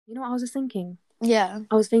You know what I was just thinking? Yeah.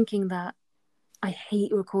 I was thinking that I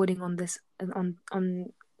hate recording on this on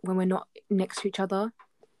when we're not next to each other.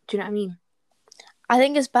 Do you know what I mean? I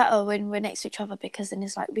think it's better when we're next to each other because then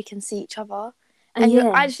it's like we can see each other. And And you're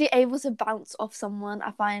yeah, actually able to bounce off someone,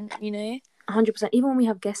 I find, 100%. Even when we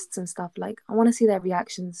have guests and stuff, like I want to see their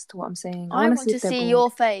reactions to what I'm saying. I I want to want see to if they're see bored.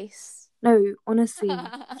 your face. No, honestly,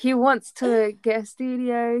 he wants to get a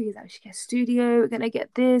studio. He's like, we should get a studio. We're gonna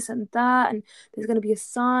get this and that, and there's gonna be a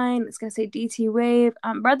sign. It's gonna say DT Wave.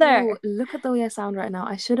 Brother. Ooh, look at the way I sound right now.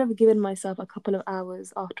 I should have given myself a couple of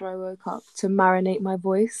hours after I woke up to marinate my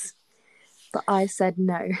voice, but I said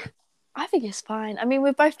no. I think it's fine. I mean,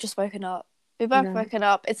 we've both just woken up. We've You both know. woken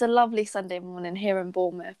up. It's a lovely Sunday morning here in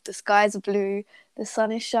Bournemouth. The skies are blue. The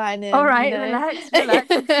sun is shining. All right, relax.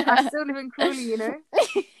 I still live in Crawley, you know.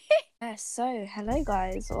 Yes, so hello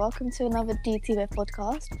guys. Welcome to another DTV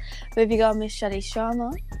podcast with your girl Miss Shadi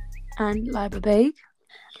Sharma. And Liba Babe.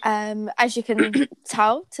 As you can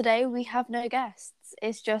tell, today we have no guests.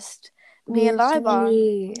 It's just me and Liba.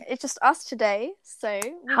 Literally. It's just us today. So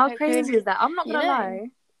How crazy is that? I'm not gonna lie.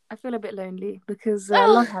 I feel a bit lonely because I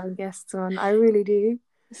love having guests on. I really do.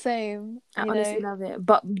 Same. I honestly love it.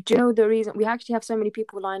 But do you know the reason? We actually have so many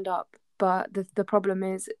people lined up, but the problem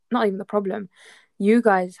is not even the problem. You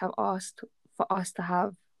guys have asked for us to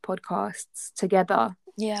have podcasts together.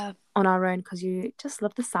 Yeah. On our own because you just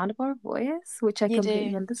love the sound of our voice, which I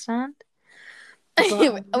completely understand.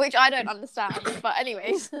 But, which I don't understand. But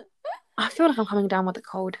anyways. I feel like I'm coming down with a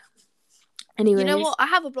cold. Anyways. You know what? I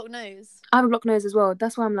have a blocked nose. I have a blocked nose as well.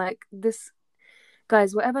 That's why I'm like, this...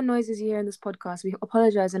 Guys, whatever noises you hear in this podcast, we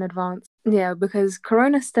apologize in advance. Yeah, because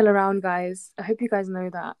Corona's still around, guys. I hope you guys know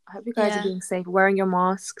that. I hope you guys are being safe, wearing your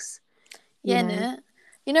masks. You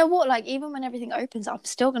know what? Like, even when everything opens, I'm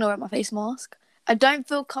still going to wear my face mask. I don't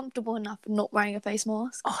feel comfortable enough not wearing a face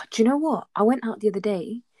mask. Oh, do you know what? I went out the other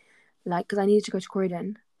day, like, because I needed to go to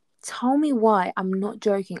Croydon. Tell me why. I'm not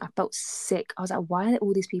joking. I felt sick. I was like, why are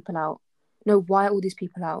all these people out? No, why are all these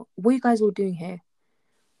people out? What are you guys all doing here?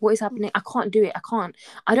 What is happening? I can't do it. I can't.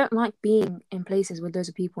 I don't like being in places with loads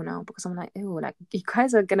of people now because I'm like, ew, like, you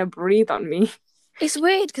guys are going to breathe on me. It's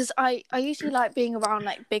weird because I usually like being around,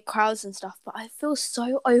 like, big crowds and stuff, but I feel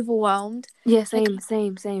so overwhelmed. Yeah, same.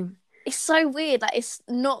 It's so weird. Like, it's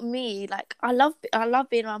not me. Like, I love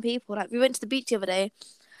being around people. Like, we went to the beach the other day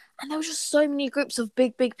and there was just so many groups of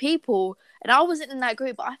big people. And I wasn't in that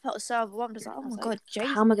group, but I felt so overwhelmed. I was like, oh my God, Jesus.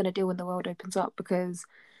 How am I going to deal when the world opens up? Because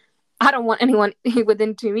I don't want anyone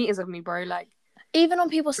within 2 meters of me, bro. Like, even on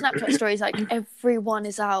people's Snapchat stories, like, everyone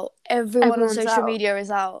is out. Everyone on social media is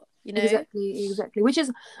out, you know? Exactly. Which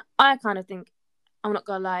is, I kind of think, I'm not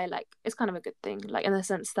gonna lie, like, it's kind of a good thing. Like, in the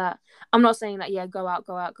sense that, I'm not saying that, yeah, go out.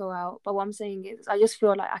 But what I'm saying is, I just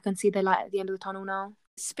feel like I can see the light at the end of the tunnel now.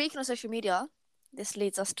 Speaking of social media, this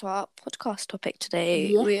leads us to our podcast topic today.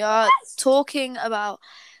 Yes. We are talking about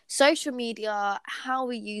social media, how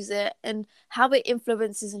we use it, and how it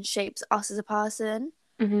influences and shapes us as a person.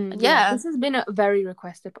 Mm-hmm. Yeah, this has been a very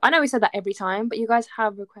requested. I know we said that every time, but you guys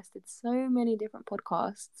have requested so many different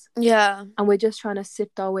podcasts. Yeah, and we're just trying to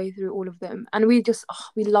sift our way through all of them. And we just,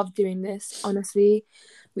 we love doing this. Honestly,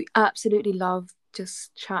 we absolutely love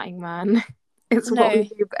just chatting, man. It's what we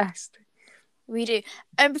do best. We do.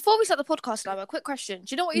 And before we start the podcast, now, a quick question: do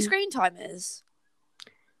you know what your screen time is?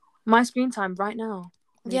 My screen time right now.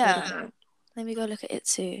 Let me go look at it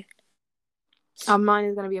too. Mine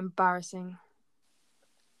is going to be embarrassing.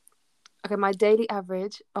 Okay, my daily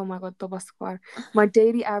average, oh my God, my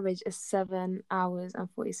daily average is 7 hours and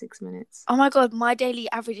 46 minutes. Oh my God, my daily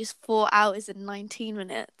average is 4 hours and 19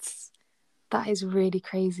 minutes. That is really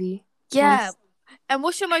crazy. Yeah. And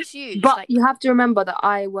what's your most used? But you have to remember that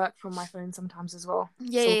I work from my phone sometimes as well.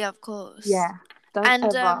 Yeah, of course. Yeah. What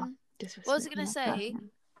was I going to say?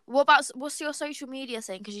 What's your social media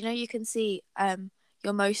saying? Because you can see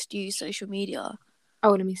your most used social media.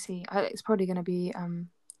 Oh, let me see. It's probably going to be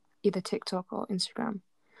either TikTok or Instagram.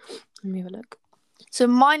 Let me have a look. So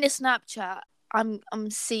mine is Snapchat. I'm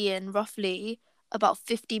seeing roughly about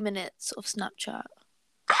 50 minutes of Snapchat.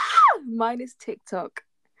 Mine is TikTok.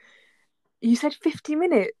 You said 50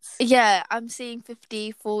 minutes? Yeah, I'm seeing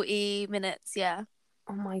 50, 40 minutes, yeah.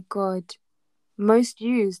 Oh my God. Most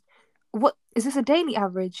used. What? Is this a daily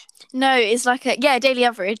average? No, it's like a daily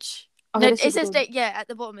average. Okay, no, it says at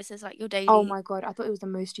the bottom it says like your daily. Oh my God, I thought it was the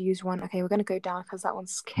most used one. Okay, we're gonna go down because that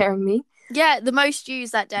one's scaring me. Yeah, the most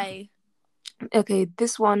used that day. Okay,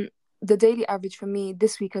 this one, the daily average for me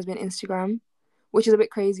this week has been Instagram, which is a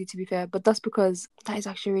bit crazy to be fair, but that's because that is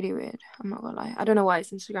actually really weird. I'm not gonna lie. I don't know why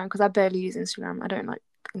it's Instagram because I barely use Instagram. I don't like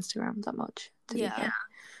Instagram that much. To be fair.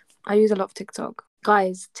 I use a lot of TikTok.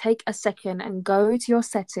 Guys, take a second and go to your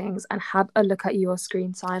settings and have a look at your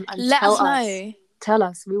screen time and Let us know. tell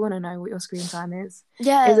us. We want to know what your screen time is.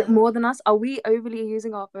 Yeah. Is it more than us? Are we overly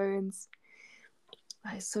using our phones?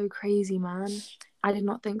 That is so crazy, man. I did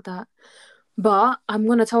not think that. But I'm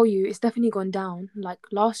gonna tell you, it's definitely gone down. Like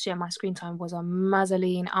last year, my screen time was a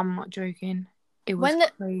mazzoline. I'm not joking. It was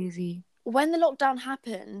crazy. When the lockdown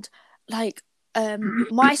happened, like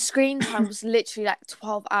my screen time was literally like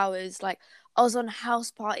 12 hours. Like I was on a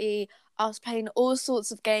house party, I was playing all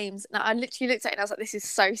sorts of games. And I literally looked at it and I was like, this is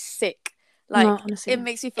so sick. Like, no, honestly, it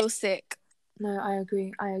makes me feel sick. No, I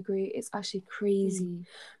agree. It's actually crazy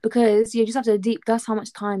because you just have to that's how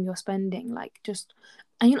much time you're spending. Like, just,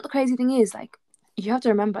 and you know, the crazy thing is, like, you have to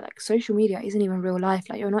remember, like, social media isn't even real life.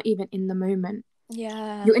 Like, you're not even in the moment.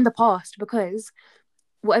 Yeah. You're in the past because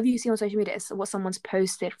whatever you see on social media is what someone's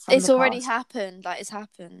posted from It's the already past. happened. Like, it's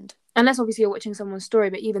happened. Unless obviously you're watching someone's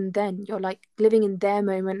story, but even then, you're like living in their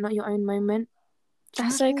moment, not your own moment.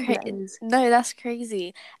 That's so crazy. No, that's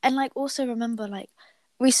crazy. And like, also remember, like,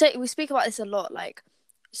 we speak about this a lot. Like,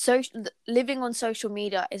 living on social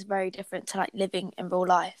media is very different to like living in real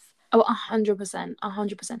life. Oh, 100%,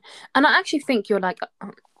 100%. And I actually think you're like,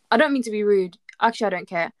 I don't mean to be rude. Actually, I don't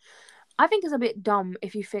care. I think it's a bit dumb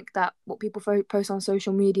if you think that what people post on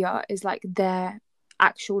social media is like their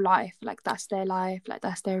actual life, like that's their life, like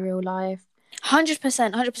that's their real life.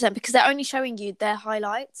 100%, 100%, because they're only showing you their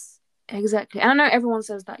highlights. Exactly. And I know everyone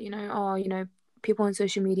says that, people on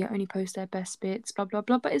social media only post their best bits, blah, blah,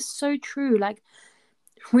 blah. But it's so true. Like,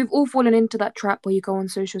 we've all fallen into that trap where you go on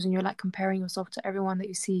socials and you're like comparing yourself to everyone that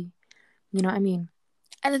you see. You know what I mean?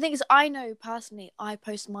 And the thing is, I know personally, I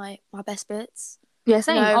post my best bits. Yeah,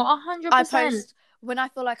 same. 100%. I post when I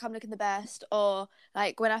feel like I'm looking the best, or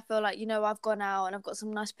like when I feel like, I've gone out and I've got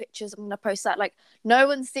some nice pictures, I'm gonna post that. Like, no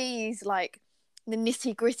one sees like the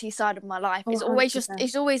nitty gritty side of my life. It's always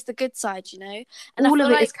the good side, And all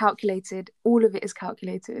of it is calculated. All of it is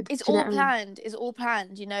calculated. It's all planned. It's all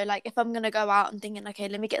planned. Like if I'm gonna go out and thinking, okay,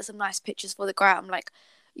 let me get some nice pictures for the gram, like,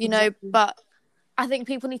 exactly. But I think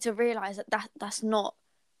people need to realize that's not.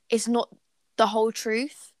 It's not the whole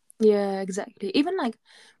truth. Yeah, exactly. Even like,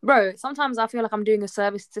 bro, sometimes I feel like I'm doing a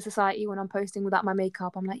service to society when I'm posting without my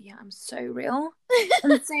makeup. I'm like, yeah, I'm so real.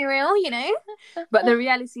 I'm so real, But the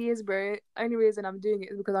reality is, bro, only reason I'm doing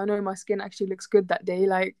it is because I know my skin actually looks good that day.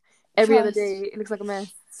 Like every other day, it looks like a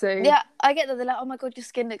mess. So yeah, I get that. They're like, oh my god, your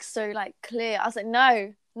skin looks so like clear. I was like,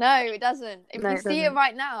 no, it doesn't. If you see it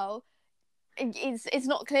right now, it's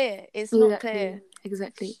not clear. It's not clear.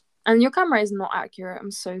 Exactly. And your camera is not accurate.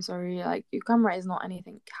 I'm so sorry. Like, your camera is not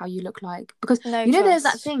anything how you look like. Because, there's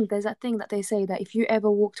that thing that they say that if you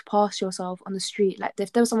ever walked past yourself on the street, like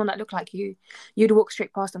if there was someone that looked like you, you'd walk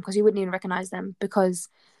straight past them because you wouldn't even recognize them because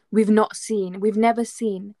we've never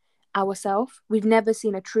seen ourselves. We've never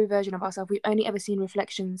seen a true version of ourselves. We've only ever seen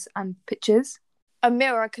reflections and pictures. A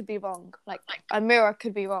mirror could be wrong. Like a mirror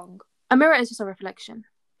could be wrong. A mirror is just a reflection.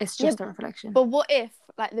 It's just a reflection. But what if,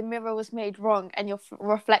 like, the mirror was made wrong and your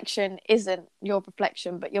reflection isn't your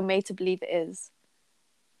reflection, but you're made to believe it is?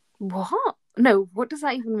 What? No, what does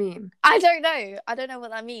that even mean? I don't know. I don't know what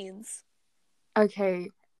that means. Okay.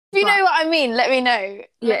 If you know what I mean, let me know.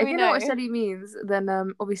 If you know what Shelly means, then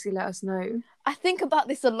obviously let us know. I think about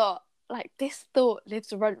this a lot. Like, this thought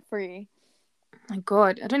lives rent-free. My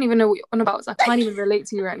God, I don't even know what you're on about, so I can't even relate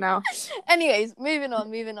to you right now. Anyways, moving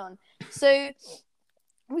on. So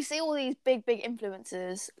we see all these big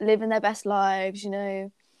influencers living their best lives,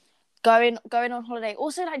 going on holiday.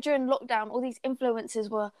 Also, like, during lockdown, all these influencers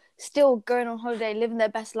were still going on holiday, living their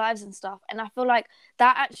best lives and stuff. And I feel like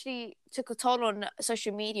that actually took a toll on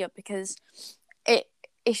social media because it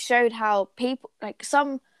showed how people, like,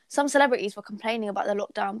 some celebrities were complaining about the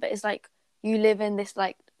lockdown, but it's like, you live in this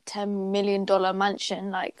like $10 million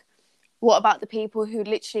mansion, like, what about the people who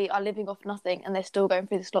literally are living off nothing and they're still going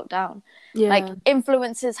through this lockdown? Yeah. Like,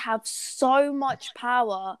 influencers have so much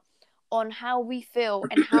power on how we feel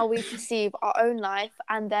and how we perceive our own life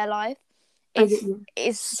and their life.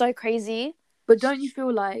 It's so crazy. But don't you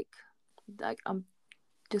feel like I'm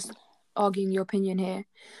just arguing your opinion here,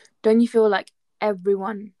 don't you feel like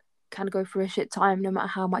everyone can go through a shit time no matter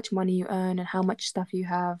how much money you earn and how much stuff you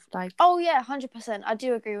have? Like, oh yeah, 100%. I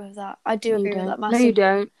do agree with that. I do agree with that massively. No, you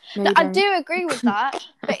don't. I do agree with that,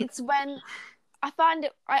 but it's when I find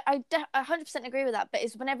it. I 100% agree with that, but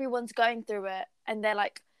it's when everyone's going through it and they're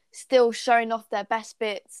like still showing off their best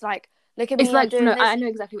bits. Like, look at me. It's like, no, I know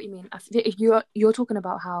exactly what you mean. If you're talking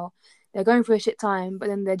about how they're going through a shit time, but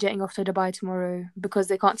then they're jetting off to Dubai tomorrow because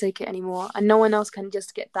they can't take it anymore, and no one else can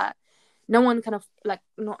just get that. No one kind of, like,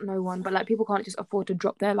 not no one, but like people can't just afford to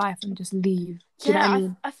drop their life and just leave. Do you know what I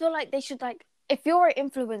mean? I feel like they should, like, if you're an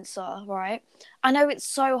influencer, right? I know it's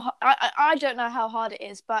so hard. I don't know how hard it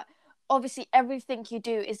is, but obviously everything you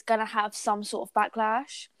do is going to have some sort of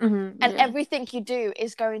backlash. And Yeah, everything you do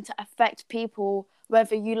is going to affect people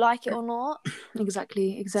whether you like it or not.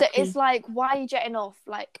 exactly. So it's like, why are you jetting off,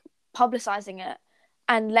 like, publicizing it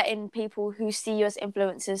and letting people who see you as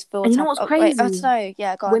influencers feel And you know type what's of, wait, I don't crazy? know.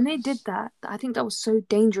 Yeah, go When on. they did that, I think that was so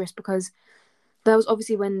dangerous because that was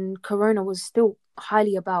obviously when Corona was still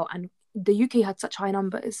highly about, and the UK had such high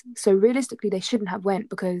numbers. So realistically, they shouldn't have went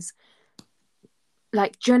because,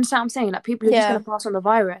 like, do you understand what I'm saying? Like, people are just Yeah, gonna pass on the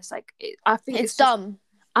virus. Like, I think it's it's just dumb.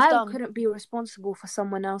 It's I dumb. couldn't be responsible for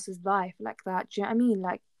someone else's life like that. Do you know what I mean?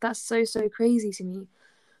 Like, that's so crazy to me.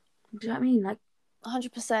 Do you know what I mean? Like,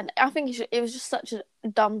 100%. I think it was just such a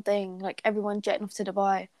dumb thing. Like, everyone jetting off to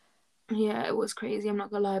Dubai. yeah, it was crazy. I'm not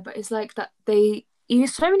gonna lie, but it's like that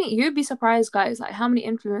you'd be surprised, guys, like how many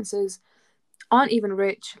influencers aren't even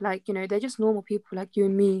rich. Like, they're just normal people like you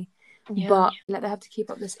and me, Yeah. but like they have to keep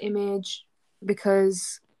up this image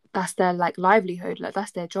because that's their like livelihood, like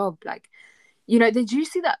that's their job. Like, did you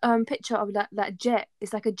see that picture of that jet?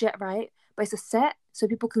 It's like a jet, right? But it's a set, so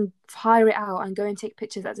people can hire it out and go and take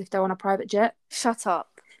pictures as if they're on a private jet. Shut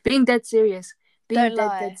up. Being dead serious. Being Don't dead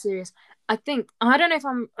lie. serious. I don't know if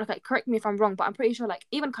I'm okay, correct me if I'm wrong, but I'm pretty sure like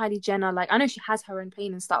even Kylie Jenner, like I know she has her own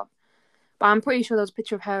plane and stuff, but I'm pretty sure there was a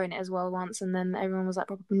picture of her in it as well once, and then everyone was like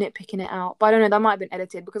probably nitpicking it out. But I don't know, that might have been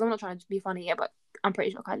edited because I'm not trying to be funny here, but I'm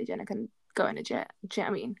pretty sure Kylie Jenner can go in a jet. Do you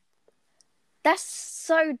know what I mean? That's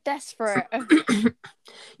so desperate.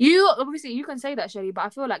 You obviously you can say that, Shelly, but I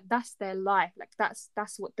feel like that's their life. Like that's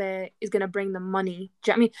what is gonna bring them money.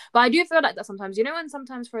 Do you know what I mean? But I do feel like that sometimes. When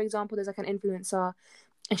sometimes, for example, there's like an influencer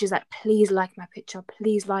and she's like, please like my picture,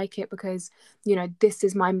 please like it because this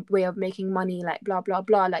is my way of making money, like blah blah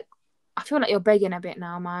blah. Like I feel like you're begging a bit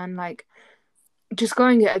now, man. Like just go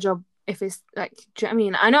and get a job if it's like, do you know what I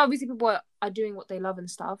mean? I know obviously people are doing what they love and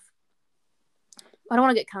stuff. I don't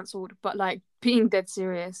want to get cancelled, but like being dead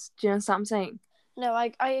serious. Do you understand what I'm saying? No,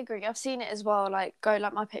 I agree. I've seen it as well. Like, go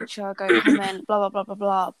like my picture, go comment, blah, blah, blah, blah,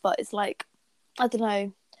 blah. But it's like, I don't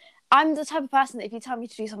know. I'm the type of person that if you tell me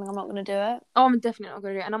to do something, I'm not going to do it. Oh, I'm definitely not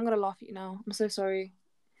gonna do it, and I'm gonna laugh at you now. I'm so sorry.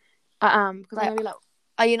 I am because I'm Like, gonna be like,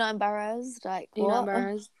 are you not embarrassed? Like, what?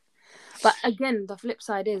 embarrassed. But again, the flip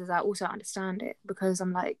side is I also understand it because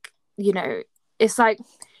I'm like, it's like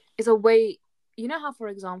it's a way. You know how, for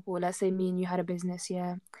example, let's say me and you had a business,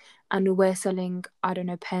 yeah, and we're selling, I don't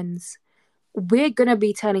know, pens. We're gonna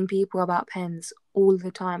be telling people about pens all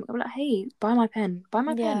the time. I'm like, hey, buy my pen, buy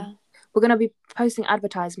my pen. Yeah. We're gonna be posting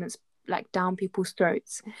advertisements like down people's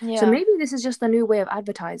throats. So Yeah. maybe this is just a new way of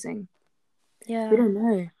advertising. We Yeah. don't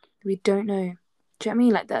know. We don't know. Do you know what I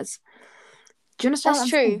mean? Like do you understand what That's I'm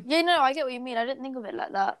true. saying? Yeah, no, I get what you mean. I didn't think of it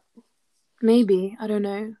like that. Maybe. I don't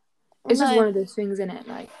know. It's just No, one of those things, isn't it?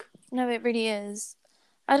 Like, no, it really is.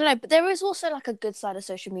 I don't know, but there is also like a good side of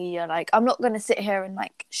social media. Like, I'm not going to sit here and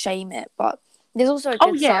like shame it, but there's also a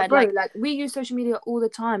oh good yeah, side. bro. Like, Like we use social media all the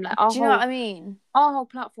time. Like do you know what I mean? our whole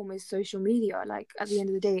platform is social media. Like at the end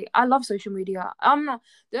of the day, I love social media. I'm not.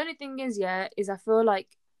 The only thing is, yeah, is I feel like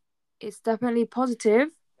it's definitely positive,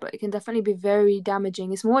 but it can definitely be very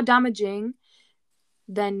damaging. It's more damaging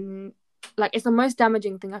than like it's the most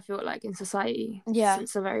damaging thing I feel like in society Yeah.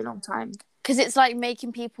 since a very long time. Because it's like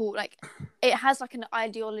making people like, it has like an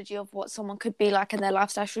ideology of what someone could be like and their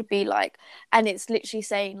lifestyle should be like, and it's literally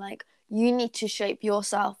saying like, you need to shape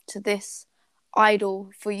yourself to this idol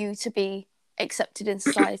for you to be accepted in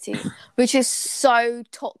society, which is so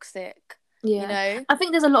toxic, you Yeah. know. I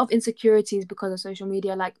think there's a lot of insecurities because of social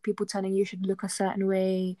media, like people telling you should look a certain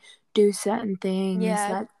way, do certain things, Yeah,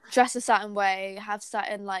 like dress a certain way, have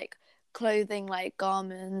certain like clothing, like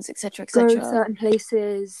garments, etc., go etc. certain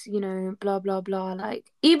places, blah blah blah.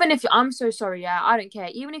 Like even if I'm so sorry, yeah, I don't care.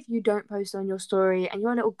 Even if you don't post on your story and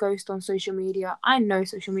you're a little ghost on social media, I know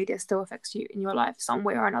social media still affects you in your life some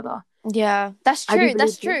way or another. Yeah, that's I do true. believe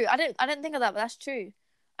That's it. true. I didn't think of that, but that's true.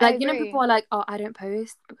 I Like, people agree. are like, oh, I don't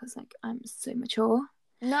post because like I'm so mature.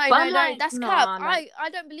 No, But no, I'm no. like, That's cap. nah, like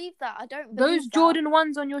I don't believe that. I don't those believe that. Jordan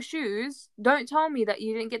ones on your shoes, don't tell me that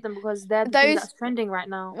you didn't get them because they're the thing Those. that's trending right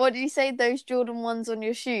now. What did you say? Those Jordan ones on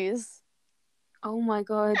your shoes. Oh my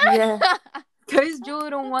God, yeah. Those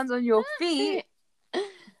Jordan ones on your feet,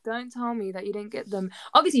 don't tell me that you didn't get them.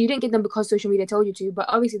 Obviously, you didn't get them because social media told you to, but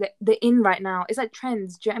obviously they're in right now. It's like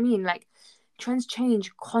trends. Do you know what I mean? Like trends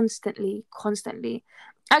change constantly, constantly.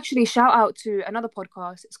 Actually, shout out to another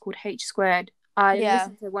podcast. It's called H Squared. I Yeah,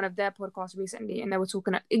 listened to one of their podcasts recently, and they were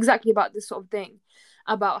talking exactly about this sort of thing,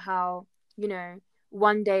 about how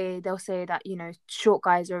one day they'll say that short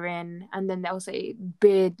guys are in, and then they'll say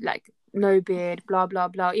beard like no beard, blah blah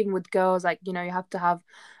blah. Even with girls, like, you know, you have to have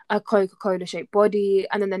a Coca-Cola shaped body,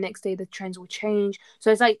 and then the next day the trends will change.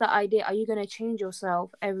 So it's like the idea: are you going to change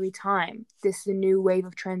yourself every time this the new wave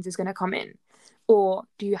of trends is going to come in, or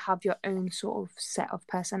do you have your own sort of set of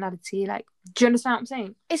personality? Like, do you understand what I'm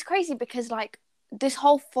saying? It's crazy because like this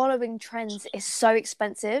whole following trends is so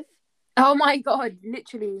expensive. Oh my god,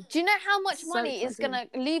 literally Do you know how much so money is expensive.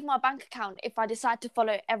 gonna leave my bank account if I decide to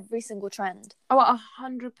follow every single trend? Oh,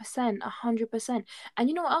 100%, 100%. And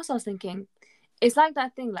you know what else I was thinking? It's like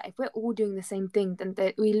that thing, like if we're all doing the same thing, then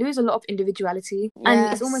we lose a lot of individuality.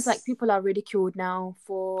 And it's almost like Yes. people are ridiculed now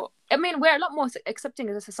for, I mean, we're a lot more accepting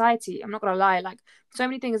as a society. I'm not gonna lie, like so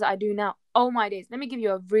many things that I do now. Oh my days. Let me give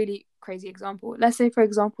you a really crazy example. Let's say, for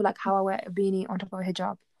example, like how I wear a beanie on top of a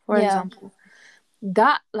hijab, for Yeah. example.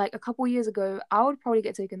 That, like a couple years ago, I would probably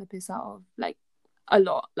get taken the piss out of, like a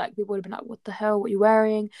lot. Like people would have been like, "What the hell? What are you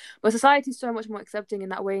wearing?" But society's so much more accepting in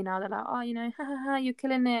that way now. They're like, "Oh, you know, ha ha ha, you're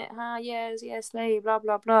killing it. Ha, yes, yes, slay, blah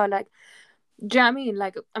blah blah." Like, do you know what I mean?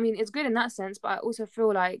 Like, I mean, it's good in that sense, but I also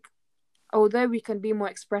feel like although we can be more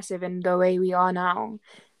expressive in the way we are now,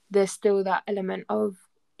 there's still that element of,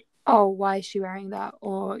 "Oh, why is she wearing that?"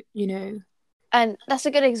 Or, you know, And that's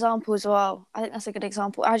a good example as well. I think that's a good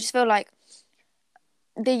example. I just feel like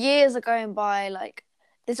the years are going by, like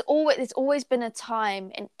there's always been a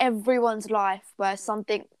time in everyone's life where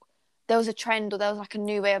something there was a trend or there was like a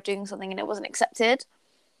new way of doing something and it wasn't accepted.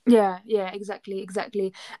 yeah, yeah, exactly.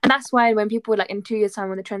 And that's why when people, like in 2 years' time,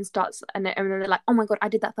 when the trend starts, and they're like, "Oh my god, I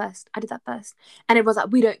did that first," and everyone's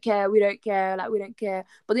like, we don't care, like we don't care."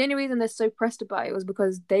 But the only reason they're so pressed about it was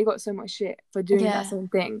because they got so much shit for doing that Yeah. same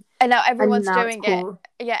thing, And now and everyone's now it's doing it. cool.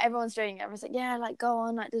 Yeah, everyone's doing it. Everyone's like, yeah, like go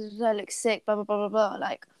on, like looks sick, blah blah blah blah blah.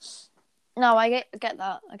 Like, no, I get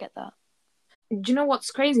that. I get that. Do you know what's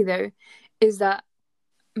crazy though, is that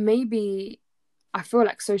maybe I feel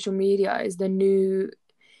like social media is the new.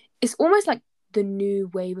 It's almost like the new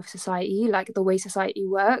wave of society, like the way society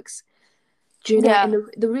works. Do you know? And Yeah,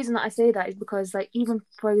 the reason that I say that is because, like, even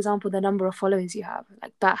for example, the number of followers you have,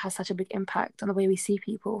 like, that has such a big impact on the way we see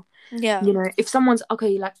people. yeah, You know, if someone's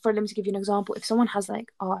okay, like, for let me give you an example. If someone has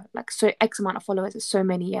like, like so X amount of followers, it's so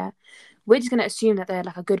many, yeah, we're just gonna assume that they're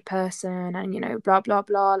like a good person, and you know, blah blah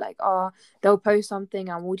blah. Like, they'll post something,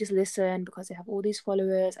 and we'll just listen because they have all these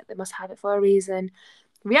followers. Like, they must have it for a reason.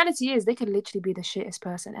 Reality is, they could literally be the shittest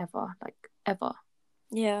person ever, like ever.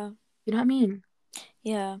 yeah, You know what I mean?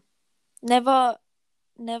 yeah. Never,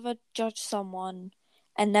 never judge someone,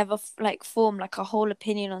 and never like form like a whole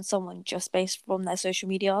opinion on someone just based from their social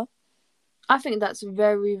media. I think that's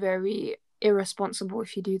very, very irresponsible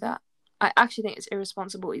if you do that. I actually think it's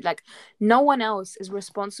irresponsible. Like, no one else is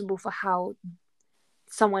responsible for how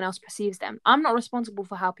someone else perceives them. I'm not responsible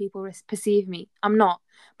for how people perceive me. I'm not,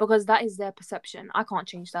 because that is their perception. I can't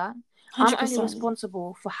change that. I'm Hundred only percent.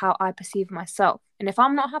 responsible for how I perceive myself. And if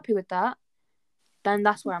I'm not happy with that, then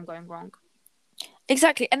that's where I'm going wrong.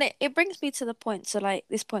 Exactly, and it brings me to the point. So like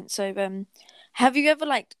this point. So have you ever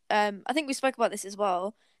like I think we spoke about this as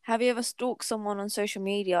well. Have you ever stalked someone on social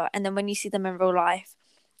media and then when you see them in real life,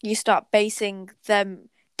 you start basing them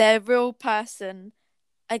their real person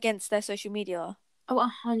against their social media? Oh,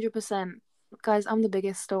 100%. Guys, I'm the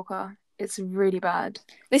biggest stalker. It's really bad.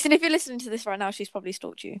 Listen, if you're listening to this right now, she's probably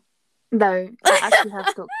stalked you. No, I actually have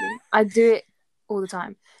stalked you. I do it all the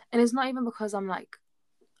time. And it's not even because I'm like,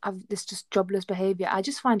 I've this just jobless behavior. I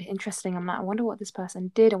just find it interesting. I'm like, I wonder what this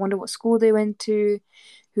person did. I wonder what school they went to,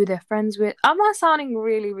 who they're friends with. I'm not sounding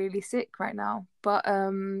really, really sick right now, but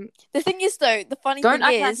The thing is, though, the funny don't thing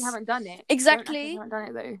act like you is, haven't done it. Don't act like you exactly. haven't done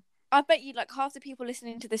it though. I bet you like half the people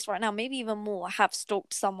listening to this right now, maybe even more, have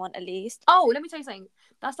stalked someone at least. Oh, let me tell you something.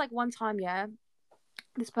 That's like one time, yeah.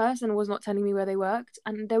 This person was not telling me where they worked,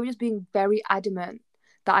 and they were just being very adamant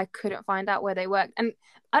that I couldn't find out where they worked. And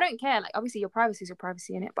I don't care, like obviously your privacy is your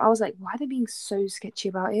privacy in it, but I was like, why are they being so sketchy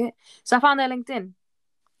about it? So I found their LinkedIn.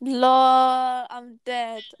 Lol, I'm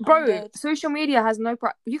dead. I'm Bro, dead. social media has no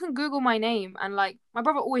you can Google my name, and like my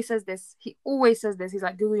brother always says this. He always says this. He's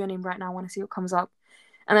like, Google your name right now, I want to see what comes up.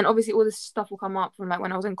 And then obviously all this stuff will come up from like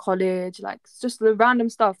when I was in college, like it's just the random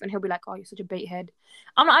stuff, and he'll be like, "Oh, you're such a bait head."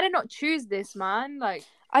 I'm like, I did not choose this, man. Like,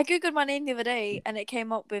 I googled my name the other day and it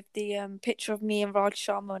came up with the picture of me and Raj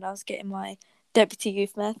Sharma when I was getting my deputy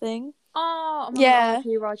youth mayor thing. oh my god, Yeah.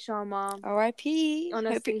 R.I.P. Raj Sharma. R.I.P. Hope you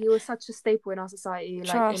Honestly, he was such a staple in our society, like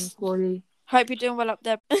in trust. Crawley. Hope you're doing well up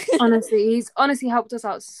there. Honestly, he's honestly helped us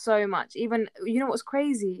out so much. Even, you know what's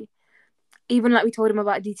crazy? Even like we told him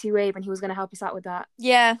about DT Wave, and he was gonna help us out with that.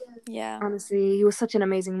 Yeah. Yeah. Honestly, he was such an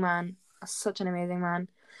amazing man. Such an amazing man.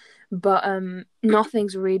 But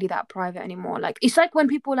nothing's really that private anymore. Like, it's like when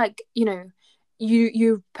people, like, you know,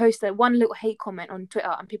 you post that one little hate comment on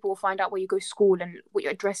Twitter and people will find out where you go to school and what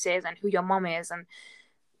your address is and who your mum is and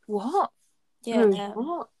what? Yeah. Bro,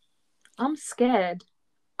 what? I'm scared.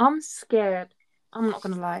 I'm scared. I'm not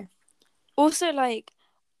gonna lie. Also, like,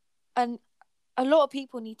 and a lot of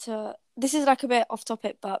people need to. This is like a bit off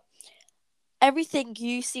topic, but everything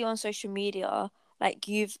you see on social media, like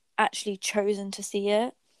you've actually chosen to see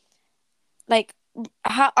it. Like,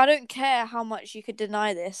 I don't care how much you could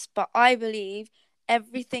deny this, but I believe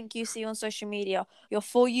everything you see on social media, your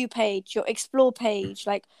For You page, your Explore page,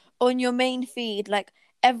 like on your main feed, like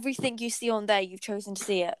everything you see on there, you've chosen to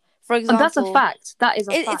see it. For And that's a example, fact. That is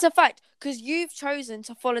a it's fact. a fact because you've chosen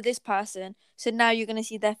to follow this person, so now you're going to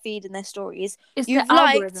see their feed and their stories. It's the You've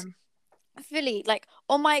liked algorithm. Philly, like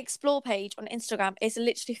on my Explore page on Instagram, it's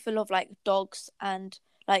literally full of like dogs and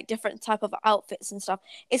like different type of outfits and stuff.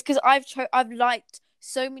 It's because I've liked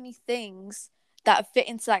so many things that fit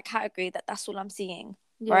into that category that's all I'm seeing,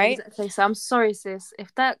 Yeah, right? exactly. So I'm sorry, sis.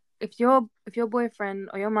 If your boyfriend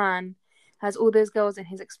or your man has all those girls in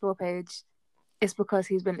his explore page, it's because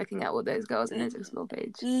he's been looking at all those girls in his explore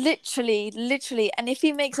page. Literally. And if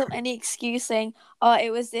he makes up any excuse saying, "Oh, it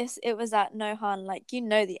was this, it was that," no, hun, like you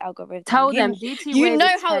know the algorithm. Tell them You DT you Waves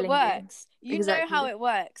know is how it telling you. works. You know how Exactly. it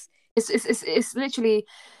works. It's literally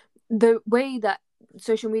the way that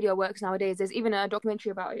social media works nowadays. There's even a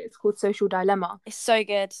documentary about it. It's called Social Dilemma. It's so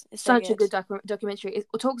good. It's so Such a good. good documentary. It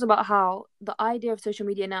talks about how the idea of social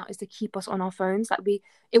media now is to keep us on our phones. Like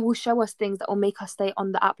it will show us things that will make us stay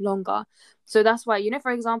on the app longer. So that's why,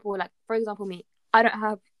 for example, me, I don't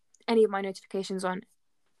have any of my notifications on.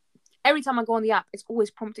 Every time I go on the app, it's always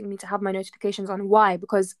prompting me to have my notifications on. Why?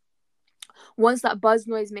 Because once that buzz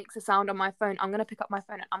noise makes a sound on my phone, I'm gonna pick up my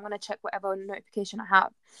phone and I'm gonna check whatever notification I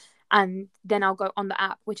have, and then I'll go on the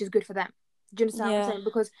app, which is good for them. Do you understand what I'm Yeah. saying?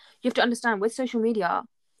 Because you have to understand with social media,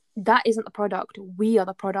 that isn't the product. We are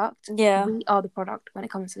the product. Yeah. We are the product when it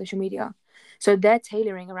comes to social media. So they're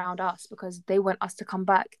tailoring around us because they want us to come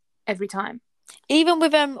back every time. Even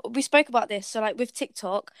with we spoke about this. So like with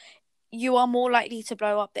TikTok, you are more likely to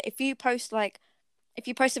blow up. That if you post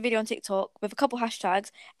a video on TikTok with a couple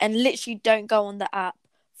hashtags and literally don't go on the app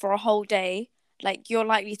for a whole day, like you're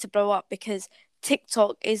likely to blow up because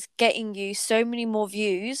TikTok is getting you so many more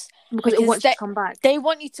views Because it because wants you to come back. they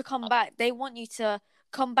want you to come back. They want you to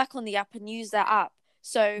come back on the app and use their app.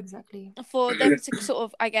 So Exactly. for them to sort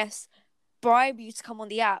of, I guess, bribe you to come on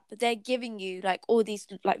the app, they're giving you like all these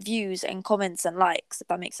like views and comments and likes, if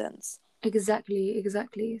that makes sense.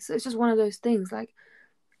 Exactly. So it's just one of those things. Like,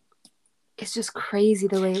 it's just crazy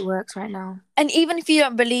the way it works right now. And even if you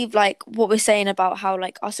don't believe like what we're saying about how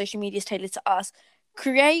like our social media is tailored to us,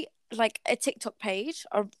 create like a TikTok page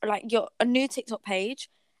or like a new TikTok page,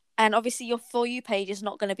 and obviously your For You page is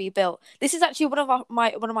not going to be built. This is actually one of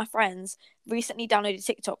my friends recently downloaded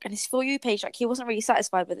TikTok, and his For You page, like he wasn't really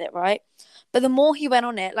satisfied with it, right? But the more he went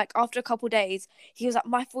on it, like after a couple days, he was like,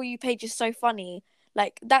 "My For You page is so funny."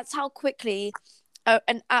 Like that's how quickly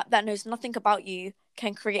an app that knows nothing about you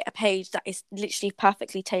can create a page that is literally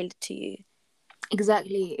perfectly tailored to you.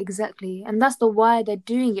 Exactly. And that's the why they're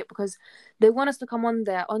doing it, because they want us to come on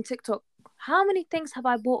there on TikTok. How many things have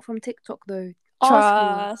I bought from TikTok though? Ask me.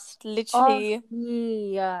 Trust, Ask literally.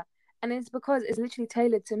 me. And it's because it's literally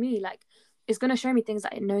tailored to me. Like, it's gonna show me things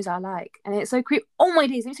that it knows I like. And it's so crazy. Oh my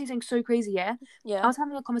days, let me say something so crazy, yeah? I Yeah. was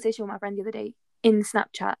having a conversation with my friend the other day in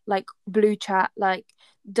Snapchat, like blue chat, like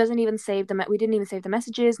doesn't even save we didn't even save the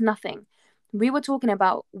messages, nothing. We were talking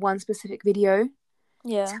about one specific video.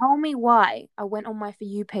 Yeah. Tell me why I went on my For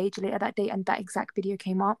You page later that day and that exact video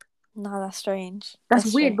came up. No, that's strange. That's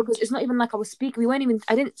That's weird because strange. it's not even like I was speaking.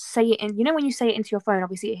 I didn't say it in, when you say it into your phone,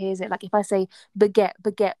 obviously it hears it. Like if I say baguette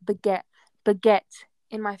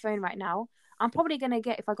in my phone right now, I'm probably going to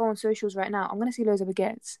get, if I go on socials right now, I'm going to see loads of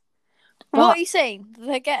baguettes. What But are you saying?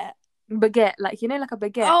 Baguette. baguette, like, like a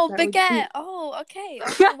baguette. Oh, Like with baguette. beef. Oh, okay. I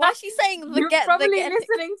was like, why is she saying You're baguette? probably Baguette.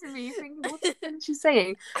 listening to me thinking, what the hell is she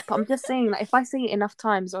saying? But I'm just saying, like, if I say it enough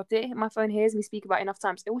times, or if my phone hears me speak about it enough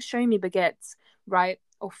times, it will show me baguettes, right?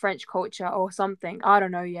 Or French culture or something. I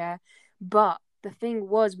don't know, yeah. But the thing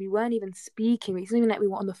was, we weren't even speaking. It's not even like we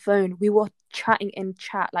were on the phone. We were chatting in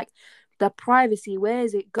chat. Like, the privacy, where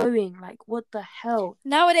is it going? Like, what the hell?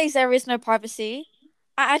 Nowadays, there is no privacy.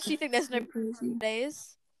 I actually think there's no Crazy.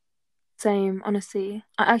 days. Same, honestly.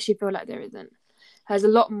 I actually feel like there isn't. There's a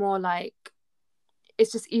lot more like,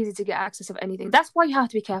 it's just easy to get access of anything. That's why you have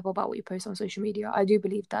to be careful about what you post on social media. I do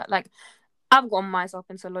believe that. Like, I've gotten myself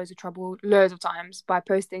into loads of trouble loads of times by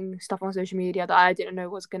posting stuff on social media that I didn't know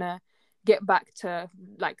was gonna get back to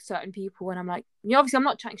like certain people. And I'm like, obviously I'm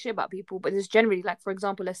not chatting shit about people, but it's generally like, for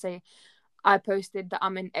example, let's say I posted that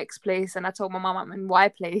I'm in X place and I told my mom I'm in Y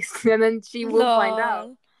place, and then she will find out.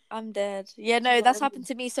 Lol. I'm dead. Yeah, Do you no, know what I that's mean? happened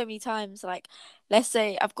to me so many times. Like, let's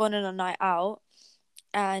say I've gone on a night out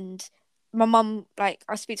and my mum, like,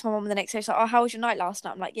 I speak to my mum the next day. She's like, "Oh, how was your night last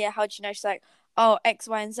night?" I'm like, "Yeah, how did you know?" She's like, "Oh, X,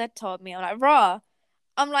 Y, and Z told me." I'm like, "Rah."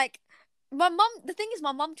 I'm like, my mum, the thing is,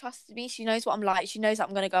 my mum trusts me. She knows what I'm like. She knows that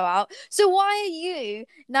I'm going to go out. So why are you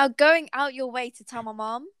now going out your way to tell my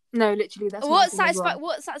mum? No, literally, that's my thing as well.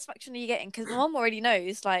 What satisfaction are you getting? Because my mum already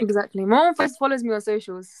knows. Like, Exactly. My mom first follows me on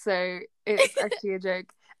socials, so it's actually a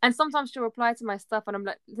joke. And sometimes she'll reply to my stuff, and I'm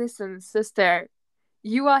like, "Listen, sister,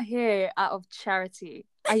 you are here out of charity.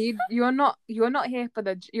 Are you? You're not here for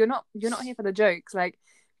the. You're not here for the jokes. Like,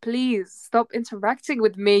 please stop interacting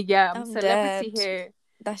with me. Yeah, I'm I'm celebrity dead. here.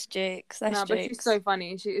 That's jokes. That's No, but she's jokes. so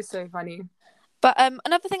funny. She is so funny. But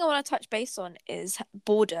another thing I want to touch base on is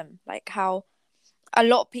boredom. Like how a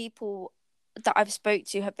lot of people that I've spoke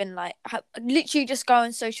to have been like literally just go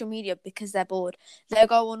on social media because they're bored. They'll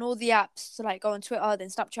go on all the apps, so like go on Twitter, then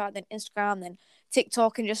Snapchat, then Instagram, then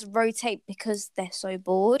TikTok, and just rotate because they're so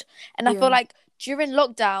bored. And I feel Yeah. like during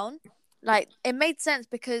lockdown, like it made sense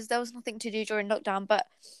because there was nothing to do during lockdown, but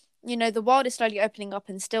you know the world is slowly opening up,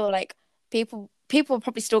 and still like people are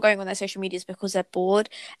probably still going on their social medias because they're bored.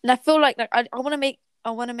 And I feel like I want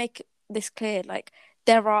to make this clear, like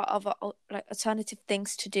there are other like alternative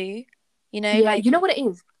things to do, you know, Yeah. You like know what it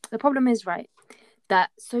is? The problem is, right, that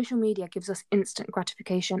social media gives us instant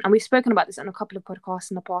gratification. And we've spoken about this in a couple of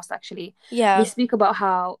podcasts in the past, actually. We yeah, speak about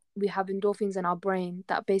how we have endorphins in our brain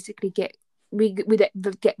that basically get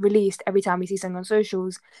released every time we see something on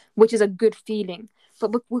socials, which is a good feeling.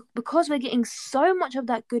 But because we're getting so much of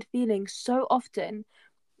that good feeling so often,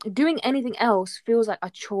 doing anything else feels like a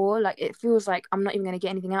chore. Like it feels like I'm not even going to get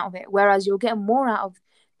anything out of it. Whereas you'll get more out of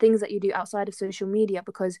things that you do outside of social media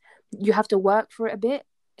because you have to work for it a bit,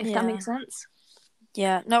 if that yeah, makes sense.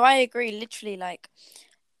 yeah. No, I agree. Literally, like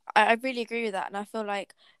I really agree with that, and I feel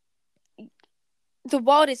like the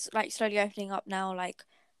world is like slowly opening up now. Like,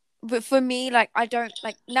 but for me, like I don't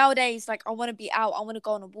like nowadays. Like I want to be out. I want to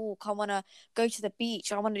go on a walk. I want to go to the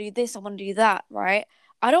beach. I want to do this. I want to do that. Right.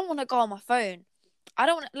 I don't want to go on my phone. I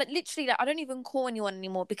don't like literally. Like, I don't even call anyone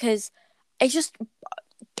anymore because it's just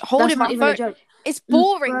That's holding not my even a phone. joke. It's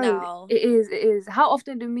boring Bro, now. it is. How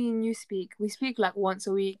often do me and you speak? We speak like once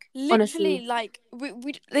a week, honestly. Literally, like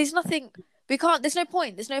we there's nothing. We can't. There's no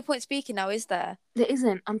point. There's no point speaking now, is there? There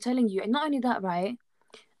isn't. I'm telling you. And not only that, right?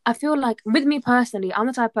 I feel like with me personally, I'm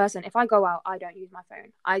the type of person, if I go out, I don't use my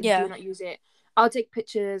phone. I do Yeah. not use it. I'll take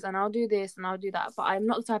pictures and I'll do this and I'll do that. But I'm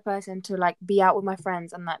not the type of person to like be out with my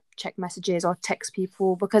friends and like check messages or text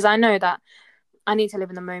people because I know that I need to live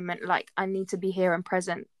in the moment. Like I need to be here and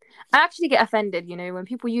present. I actually get offended, when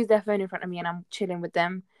people use their phone in front of me and I'm chilling with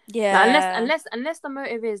them. Like unless Yeah. unless unless the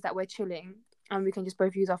motive is that we're chilling and we can just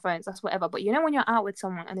both use our phones, that's whatever. But when you're out with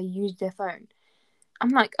someone and they use their phone, I'm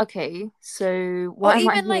like, okay, so Or why am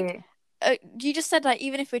I even like, here? you just said like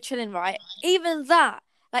even if we're chilling, right? Even that,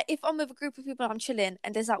 like if I'm with a group of people, I'm chilling,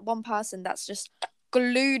 and there's that one person that's just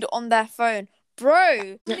glued on their phone, bro.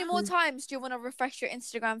 How many more Exactly. times do you want to refresh your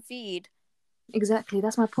Instagram feed? Exactly.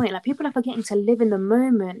 That's my point. Like people are forgetting to live in the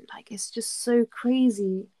moment. Like it's just so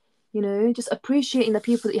crazy. Just appreciating the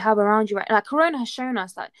people that you have around you. Right? Like Corona has shown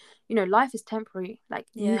us that, life is temporary. Like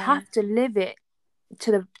you Yeah. have to live it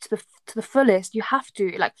to the fullest. You have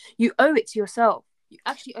to. Like you owe it to yourself. You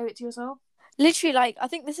actually owe it to yourself. Literally, like I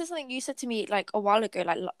think this is something you said to me like a while ago,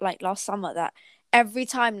 like last summer, that every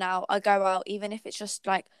time now I go out, even if it's just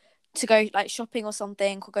like to go like shopping or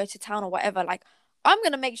something, or go to town or whatever, like I'm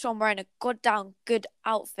gonna make sure I'm wearing a goddamn good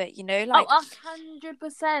outfit, you know, Oh, like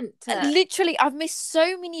 100%. literally I've missed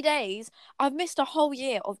so many days. I've missed a whole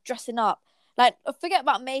year of dressing up. Like forget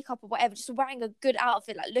about makeup or whatever, just wearing a good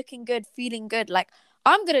outfit, like looking good, feeling good. Like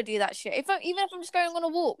I'm gonna do that shit. Even if I'm just going on a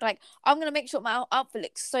walk, like I'm gonna make sure my outfit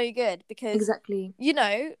looks so good because Exactly. you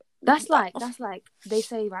know That's like they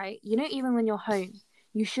say, right? Even when you're home,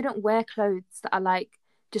 you shouldn't wear clothes that are like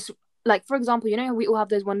just like for example, we all have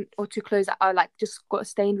those one or two clothes that are like just got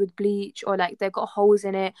stained with bleach or like they've got holes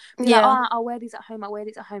in it. But you're like, yeah, oh, I'll wear these at home. I'll wear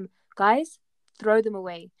these at home. Guys, throw them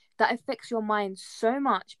away. That affects your mind so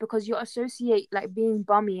much because you associate like being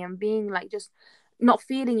bummy and being like just not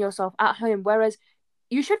feeling yourself at home. Whereas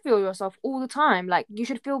you should feel yourself all the time. Like you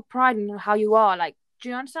should feel pride in how you are. Like, do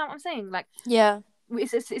you understand what I'm saying? Like yeah,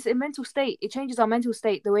 it's a mental state. It changes our mental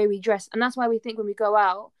state the way we dress, and that's why we think when we go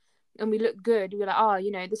out and we look good, we're like, oh,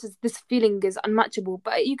 this feeling is unmatchable.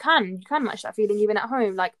 But you can match that feeling even at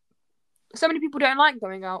home. Like so many people don't like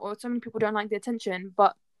going out, or so many people don't like the attention,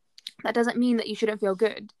 but that doesn't mean that you shouldn't feel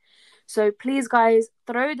good. So please, guys,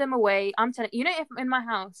 throw them away. I'm telling if in my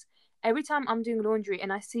house, every time I'm doing laundry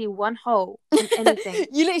and I see one hole in anything,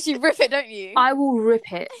 You literally rip it, don't you? I will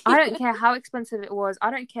rip it. I don't care how expensive it was.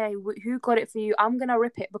 I don't care who got it for you. I'm gonna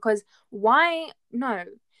rip it because why? No,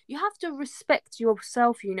 you have to respect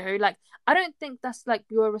yourself. Like I don't think that's like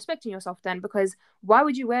you're respecting yourself then, because why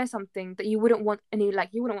would you wear something that you wouldn't want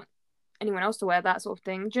you wouldn't want anyone else to wear, that sort of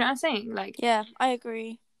thing? Do you know what I'm saying? Like, Yeah, I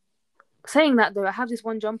agree. saying that though, I have this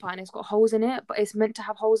one jumper and it's got holes in it, but it's meant to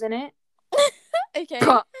have holes in it. Okay.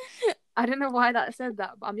 But I don't know why that said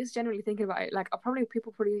that, but I'm just generally thinking about it. Like,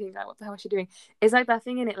 people probably think like, what the hell is she doing? It's like that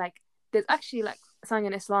thing in it. Like, there's actually like something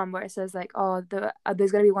in Islam where it says like, oh,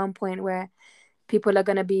 there's gonna be one point where people are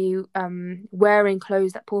gonna be wearing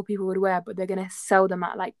clothes that poor people would wear, but they're gonna sell them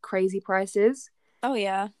at like crazy prices. Oh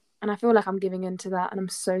yeah. And I feel like I'm giving in to that, and I'm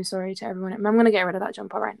so sorry to everyone. I'm gonna get rid of that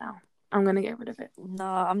jumper right now. I'm gonna get rid of it. No,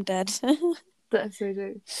 I'm dead. That's so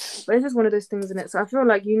true. But it's just one of those things in it. So I feel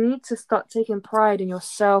like you need to start taking pride in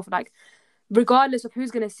yourself, like regardless of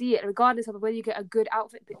who's gonna see it, regardless of whether you get a good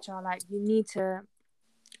outfit picture, like you need to.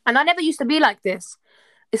 And I never used to be like this,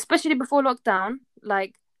 especially before lockdown.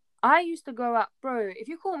 Like I used to go out, bro. If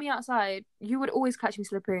you caught me outside, you would always catch me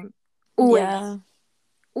slipping. Always, Yeah.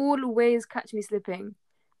 always catch me slipping.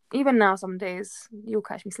 Even now, some days you'll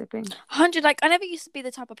catch me slipping. 100. Like I never used to be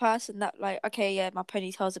the type of person that like, okay, yeah, my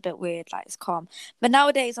ponytail's a bit weird, like it's calm. But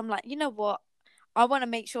nowadays I'm like, you know what? I want to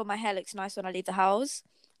make sure my hair looks nice when I leave the house.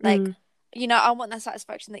 Like, I want that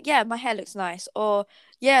satisfaction that yeah, my hair looks nice, or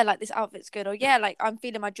yeah, like this outfit's good, or yeah, like I'm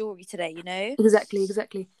feeling my jewelry today. Exactly.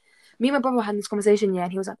 Me and my brother had this conversation, yeah,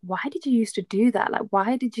 and he was like, why did you used to do that? Like,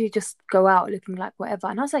 why did you just go out looking like whatever?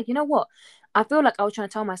 And I was like, you know what? I feel like I was trying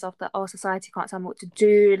to tell myself that, oh, society can't tell me what to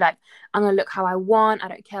do. Like, I'm going to look how I want. I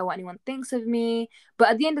don't care what anyone thinks of me. But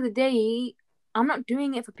at the end of the day, I'm not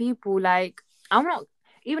doing it for people. Like, I'm not,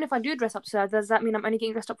 even if I do dress up, so does that mean I'm only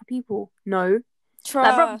getting dressed up for people? No.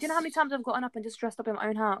 Like, bro, do you know how many times I've gotten up and just dressed up in my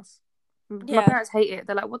own house? My parents hate it.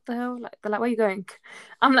 They're like, what the hell? Like, they're like, where are you going?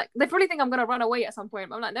 I'm like, they probably think I'm gonna run away at some point.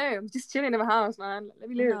 But I'm like, no, I'm just chilling in my house, man. Let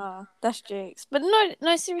me live. Nah, that's jokes. But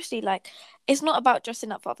no, seriously, like it's not about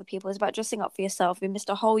dressing up for other people. It's about dressing up for yourself. We missed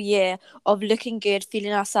a whole year of looking good,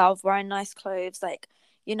 feeling ourselves, wearing nice clothes. Like,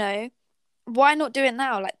 why not do it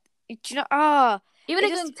now? Like, do you know? Even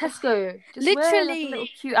if going Tesco, just wear like a little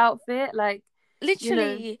literally, cute outfit, like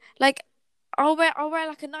literally, like I'll wear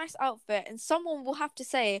like a nice outfit, and someone will have to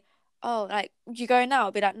say, "Oh, like you going out?"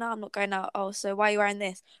 I'll be like, "No, I'm not going out." Oh, so why are you wearing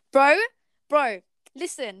this, bro?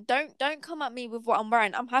 Listen, don't come at me with what I'm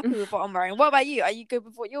wearing. I'm happy with what I'm wearing. What about you? Are you good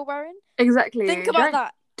with what you're wearing? Exactly. Think about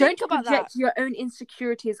that. Don't project your own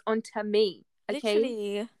insecurities onto me. Okay.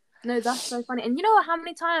 Literally. No, that's so funny. And you know how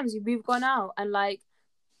many times we've gone out and like,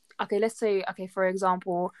 okay, let's say, okay, for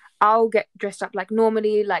example, I'll get dressed up like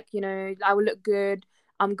normally, like, I will look good.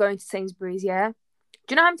 I'm going to Sainsbury's, yeah.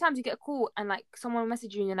 Do you know how many times you get a call and like someone will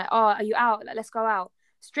message you and you're like, oh, are you out? Like, let's go out.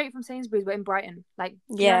 Straight from Sainsbury's, we're in Brighton. Like,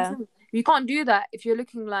 yeah. You can't do that if you're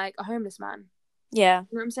looking like a homeless man. Yeah. You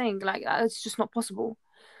know what I'm saying? Like, it's just not possible.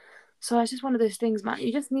 So it's just one of those things, man.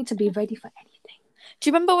 You just need to be ready for anything. Do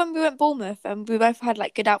you remember when we went Bournemouth and we both had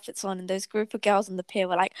like good outfits on, and those group of girls on the pier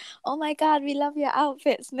were like, "Oh my god, we love your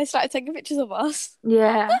outfits," and they started taking pictures of us?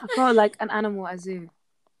 Yeah, I felt like an animal at a zoo.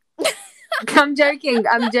 I'm joking.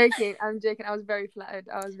 I was very flattered.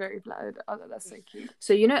 I was like, that's so cute.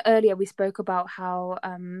 So earlier we spoke about how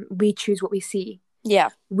we choose what we see. Yeah.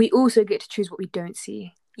 We also get to choose what we don't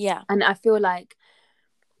see. Yeah. And I feel like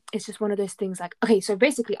it's just one of those things like, okay, so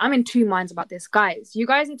basically I'm in two minds about this. Guys, you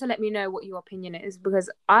guys need to let me know what your opinion is, because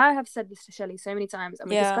I have said this to Shelley so many times and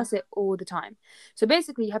we discuss it all the time. So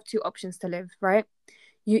basically you have two options to live, right?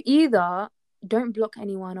 You either don't block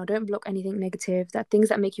anyone or don't block anything negative, that things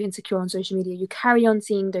that make you insecure on social media, you carry on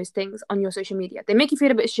seeing those things on your social media. They make you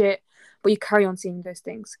feel a bit shit, but you carry on seeing those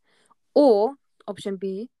things. Or option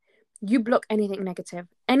B, you block anything negative,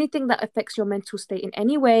 anything that affects your mental state in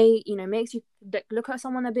any way, makes you look at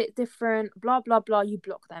someone a bit different, blah, blah, blah, you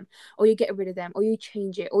block them, or you get rid of them, or you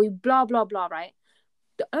change it, or you blah, blah, blah, right?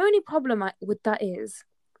 The only problem with that is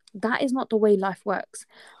not the way life works.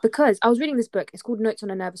 Because I was reading this book, it's called Notes on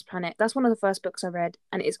a Nervous Planet. That's one of the first books I read,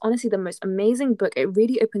 and it's honestly the most amazing book. It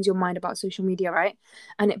really opens your mind about social media, right?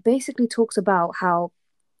 And it basically talks about how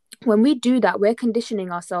when we do that, we're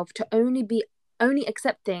conditioning ourselves to only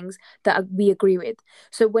accept things that we agree with.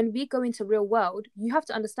 So when we go into real world, you have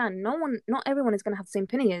to understand not everyone is going to have the same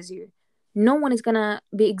opinion as you. No one is going to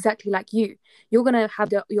be exactly like you. You're going to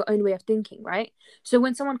have your own way of thinking, right? So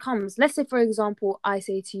when someone comes, let's say, for example, I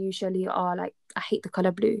say to you, Shelley, I hate the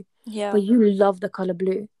color blue. Yeah. But you love the color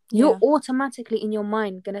blue. You're automatically in your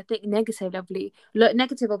mind going to think negative of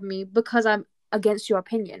me because I'm against your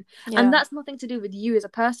opinion. And Yeah. that's nothing to do with you as a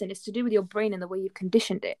person. It's to do with your brain and the way you've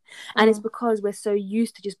conditioned it. And it's Mm. because we're so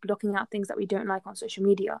used to just blocking out things that we don't like on social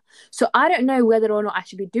media. So I don't know whether or not I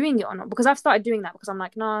should be doing it or not, because I've started doing that because I'm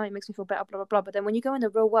like, no, it makes me feel better, blah blah blah. But then when you go in the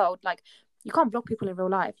real world, like, you can't block people in real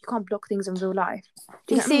life. You can't block things in real life.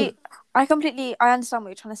 Do you You get what I mean? see, I understand what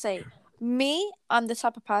you're trying to say. Me, I'm the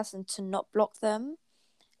type of person to not block them.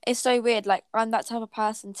 It's so weird. Like, I'm that type of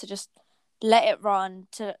person to just let it run,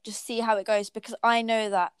 to just see how it goes, because I know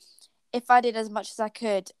that if I did as much as I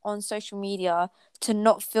could on social media to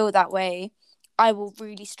not feel that way, I will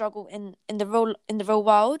really struggle in the real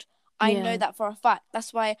world. I know Yeah. that for a fact.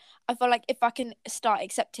 That's why I feel like if I can start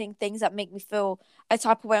accepting things that make me feel a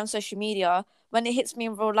type of way on social media, when it hits me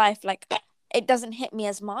in real life, like, it doesn't hit me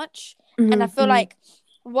as much. And I feel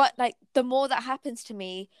Mm-hmm. like the more that happens to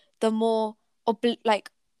me, the more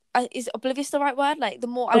is oblivious the right word? Like, the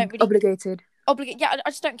more I don't really Obligated. obligate. Yeah, I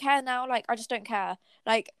just don't care now. Like, I just don't care.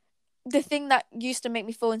 Like, the thing that used to make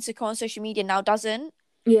me feel insecure on social media now doesn't,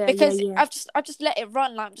 Yeah, yeah, because yeah. I've just let it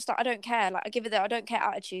run. Like, I'm just like, I don't care. Like, I give it the I don't care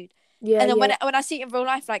attitude. Yeah, And then yeah, when I see it in real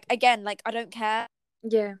life, like, again, like, I don't care.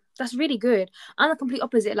 yeah. That's really good. I'm the complete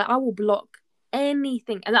opposite. Like, I will block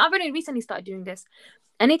anything. And I've only recently started doing this.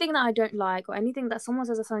 Anything that I don't like, or anything that someone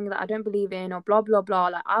says is something that I don't believe in, or blah blah blah,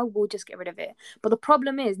 like, I will just get rid of it. But the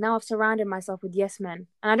problem is now I've surrounded myself with yes men.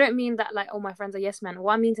 And I don't mean that like all my friends are yes men.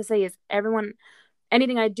 What I mean to say is everyone,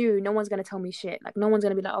 anything I do, no one's gonna tell me shit. Like, no one's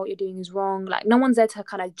gonna be like, oh, what you're doing is wrong. Like, no one's there to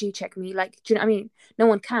kind of G check me. Like, do you know what I mean? No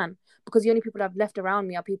one can, because the only people I've left around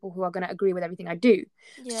me are people who are gonna agree with everything I do.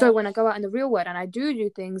 So Yeah. when I go out in the real world and I do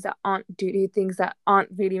things that aren't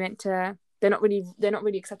really meant to, they're not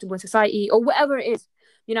really acceptable in society, or whatever it is.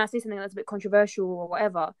 You know, I say something that's a bit controversial or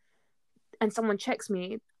whatever, and someone checks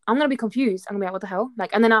me, I'm gonna be confused. I'm gonna be like, what the hell?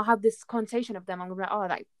 Like, and then I'll have this connotation of them. I'm gonna be like, oh,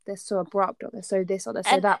 like, they're so abrupt, or they're so this, or they're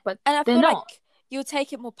so And that, but and I they're feel not. like you'll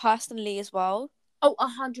take it more personally as well. Oh,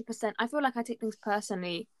 100%. I feel like I take things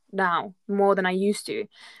personally now more than I used to,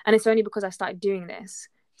 and it's only because I started doing this.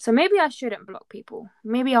 So maybe I shouldn't block people.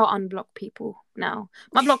 Maybe I'll unblock people now.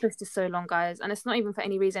 My block list is so long, guys, and it's not even for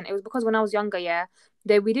any reason. It was because when I was younger, yeah,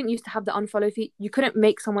 we didn't used to have the unfollow feed. You couldn't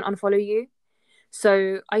make someone unfollow you.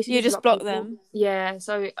 So I used to You just just block block people. them. Yeah,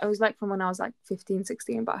 so I was like from when I was like 15,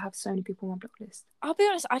 16, but I have so many people on my block list. I'll be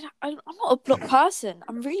honest, I'm not a block person.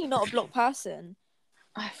 I'm really not a block person.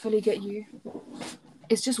 I fully get you.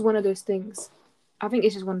 It's just one of those things. I think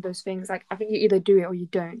it's just one of those things. Like, I think you either do it or you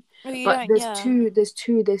don't. No, you But don't, yeah.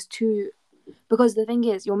 there's two. Because the thing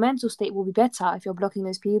is, your mental state will be better if you're blocking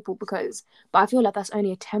those people. But I feel like that's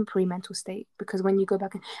only a temporary mental state. Because when you go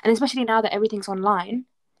back, and especially now that everything's online,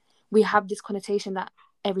 we have this connotation that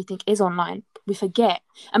everything is online. We forget.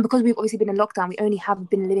 And because we've obviously been in lockdown, we only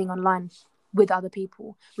have been living online with other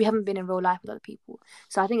people. We haven't been in real life with other people.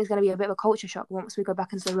 So I think it's going to be a bit of a culture shock once we go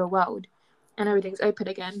back into the real world and everything's open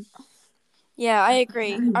again. Yeah, I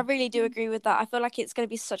agree. I really do agree with that. I feel like it's going to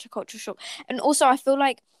be such a cultural shock. And also, I feel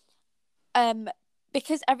like um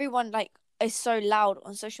because everyone like is so loud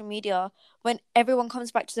on social media, when everyone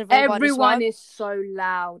comes back to the real world as Everyone well, is so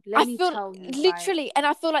loud. Let I me feel tell you, right? literally, and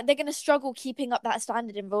I feel like they're going to struggle keeping up that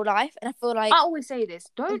standard in real life. And I feel I like always say this: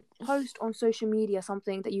 don't post on social media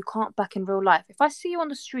something that you can't back in real life. If I see you on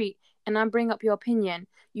the street and I bring up your opinion,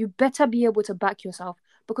 you better be able to back yourself.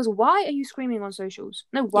 Because why are you screaming on socials?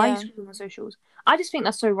 No, why are you yeah. screaming on socials? I just think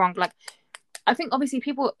that's so wrong. Like, I think obviously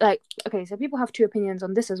people like, okay, so people have two opinions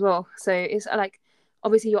on this as well. So it's like,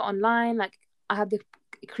 obviously you're online. Like, I have the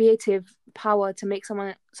creative power to make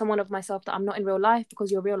someone of myself that I'm not in real life,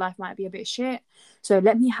 because your real life might be a bit shit. So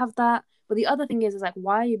let me have that. But the other thing is like,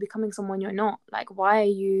 why are you becoming someone you're not? Like, why are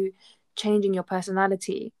you changing your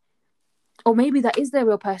personality? Or maybe that is their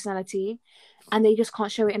real personality, and they just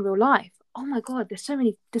can't show it in real life. Oh my god, there's so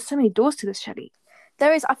many doors to this, Shelly.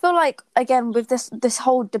 There is. I feel like, again, with this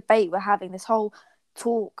whole debate we're having, this whole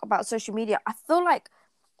talk about social media, I feel like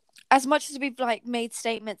as much as we've like made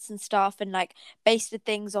statements and stuff and like based the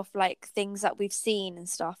things off like things that we've seen and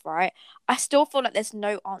stuff, right? I still feel like there's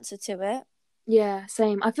no answer to it. Yeah,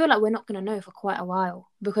 same. I feel like we're not gonna know for quite a while,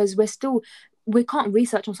 because we can't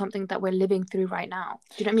research on something that we're living through right now.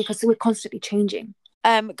 Do you know what I mean? Because we're constantly changing.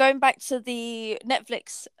 Going back to the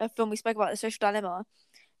Netflix film we spoke about, The Social Dilemma,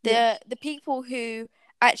 Yeah. the people who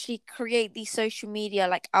actually create these social media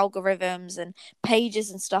like algorithms and pages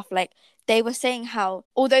and stuff, like, they were saying how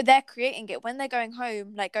although they're creating it, when they're going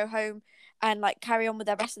home, like go home and like carry on with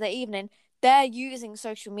the rest of their evening, they're using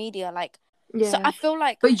social media, like, so I Yeah. feel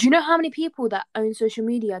like, But do you know how many people that own social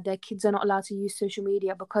media, their kids are not allowed to use social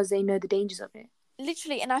media because they know the dangers of it?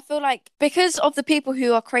 literally, and I feel like because of the people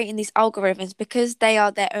who are creating these algorithms, because they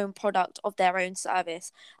are their own product of their own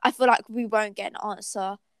service, I feel like we won't get an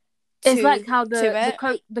answer It's like to how to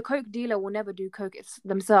it. the Coke dealer will never do Coke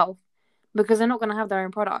themselves because they're not gonna have their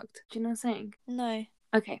own product. Do you know what I'm saying? No.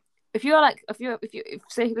 Okay. If you're like if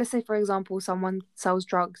say let's say for example someone sells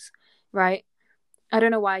drugs, right? I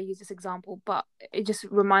don't know why I use this example, but it just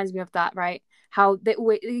reminds me of that, right? How they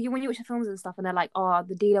always when you watch the films and stuff, and they're like, "Oh,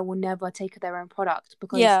 the dealer will never take their own product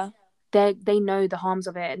because Yeah. they know the harms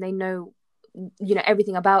of it and they know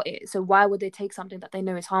everything about it. So why would they take something that they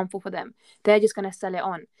know is harmful for them? They're just gonna sell it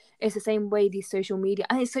on. It's the same way these social media,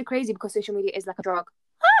 and it's so crazy because social media is like a drug.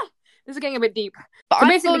 This is getting a bit deep. But So I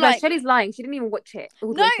feel basically, guys, like Shelly's lying. She didn't even watch it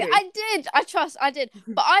all the no, way through. I did. I did.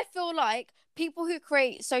 But I feel like people who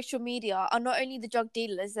create social media are not only the drug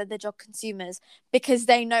dealers, they're the drug consumers because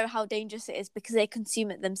they know how dangerous it is because they consume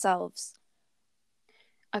it themselves.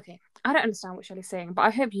 Okay, I don't understand what Shelly's saying, but I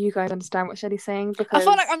hope you guys understand what Shelly's saying I because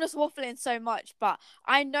feel like I'm just waffling so much, but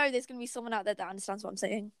I know there's going to be someone out there that understands what I'm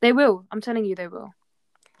saying. they will. I'm telling you, they will.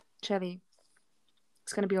 Shelly,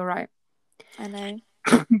 it's gonna be all right. I know.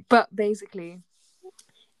 But basically,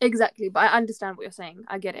 exactly. But I understand what you're saying.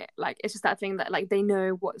 I get it. Like it's just that thing that like they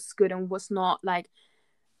know what's good and what's not. Like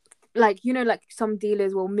like some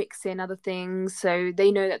dealers will mix in other things, so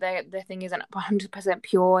they know that their thing isn't 100%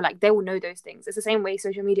 pure. Like they will know those things. It's the same way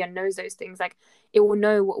social media knows those things. Like it will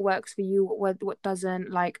know what works for you, what doesn't.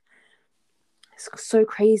 Like it's so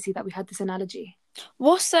crazy that we had this analogy.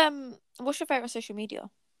 What's your favorite social media?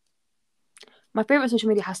 My favorite social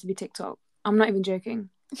media has to be TikTok. I'm not even joking.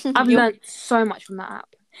 I've You're... learned so much from that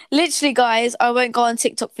app. Literally, guys, I won't go on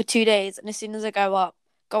TikTok for 2 days, and as soon as I go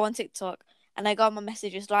on TikTok, and I go on my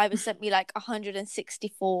messages live, it sent me like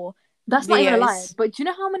 164 That's not even a lie. videos. But do you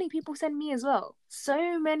know how many people send me as well?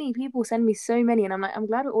 So many people send me so many, and I'm like, I'm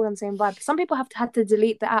glad we're all on the same vibe. Some people have had to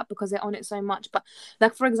delete the app because they're on it so much. But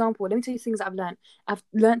like for example, let me tell you things that I've learned. I've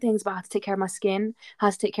learned things about how to take care of my skin, how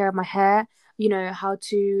to take care of my hair. How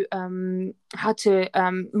to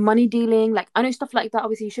money dealing. Like I know stuff like that.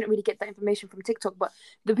 Obviously, you shouldn't really get that information from TikTok, but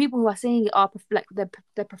the people who are saying it are like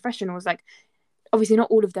they're professionals. Like obviously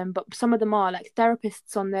not all of them, but some of them are like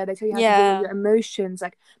therapists on there. They tell you how to deal with Yeah. your emotions,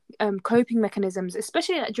 like coping mechanisms,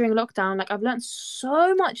 especially like, during lockdown. Like I've learned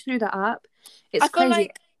so much through that app. It's I feel crazy.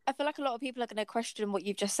 like I feel like a lot of people are going to question what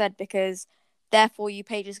you've just said because their For You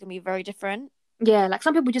page is going to be very different. Yeah, like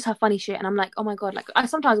some people just have funny shit, and I'm like, oh my god, like I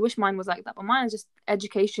sometimes wish mine was like that, but mine is just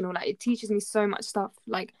educational. Like it teaches me so much stuff.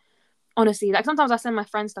 Like honestly, like sometimes I send my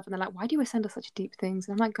friends stuff, and they're like, why do you send us such deep things?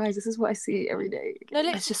 And I'm like, guys, this is what I see every day. No,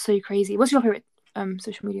 It's just so crazy. What's your favorite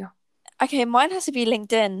social media? okay, mine has to be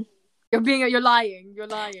LinkedIn. You're lying. You're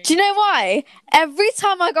lying. Do you know why? Every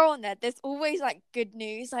time I go on there, there's always like good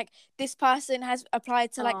news. Like this person has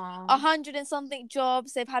applied to like Aww. 100 and something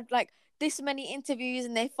jobs. They've had like this many interviews,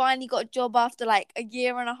 and they finally got a job after like a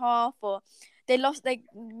year and a half, or they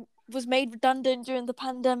was made redundant during the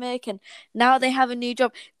pandemic, and now they have a new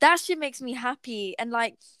job. That shit makes me happy. And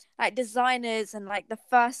like designers and like the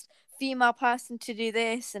first female person to do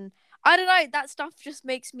this, and I don't know, that stuff just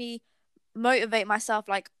makes me motivate myself.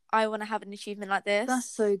 Like I want to have an achievement like this. That's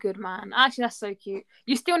so good, man. Actually, that's so cute.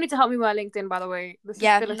 You still need to help me with my LinkedIn, by the way. This is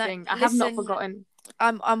Yeah, still a no, thing. I have not forgotten.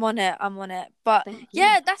 I'm on it. But Thank you.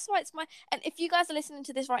 yeah, that's why it's my. And if you guys are listening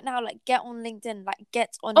to this right now, like get on LinkedIn. Like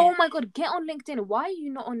get on Oh it. my god, get on LinkedIn. Why are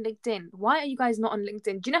you not on LinkedIn? Why are you guys not on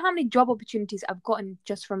LinkedIn? Do you know how many job opportunities I've gotten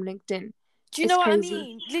just from LinkedIn? Do you It's know what I crazy.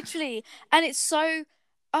 mean? Literally, and it's so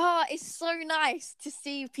nice to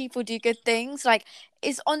see people do good things. Like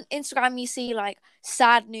it's on Instagram, you see like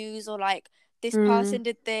sad news, or like this person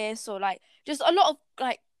did this, or like just a lot of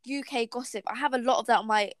like UK gossip. I have a lot of that on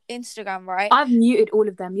my Instagram, right? I've muted all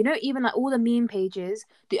of them. Even like all the meme pages,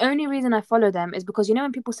 the only reason I follow them is because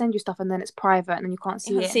when people send you stuff and then it's private and then you can't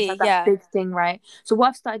see You it. can And it's see, like that yeah. big thing, right? So what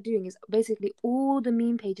I've started doing is basically all the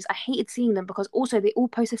meme pages. I hated seeing them because also they all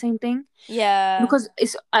post the same thing. Yeah. Because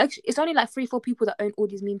it's only like 3-4 people that own all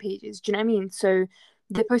these meme pages. Do you know what I mean? So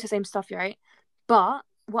they post the same stuff, right? But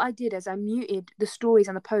what I did is I muted the stories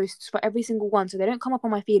and the posts for every single one, so they don't come up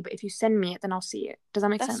on my feed. But if you send me it, then I'll see it. Does that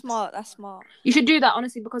make sense? That's smart. You should do that,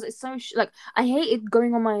 honestly, because it's so like I hated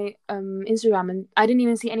going on my Instagram and I didn't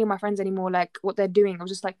even see any of my friends anymore, like what they're doing. I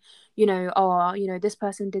was just like, this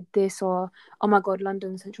person did this, or oh my god,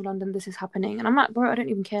 London, Central London, this is happening, and I'm like, bro, I don't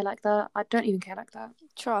even care like that. I don't even care like that.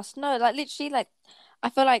 Trust. No, like literally, like I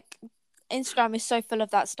feel like Instagram is so full of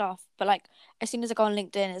that stuff, but like as soon as I go on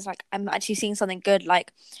LinkedIn, it's like I'm actually seeing something good.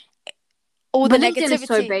 Like all the LinkedIn negativity is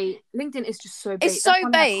so bait. LinkedIn is just so bait. It's so That's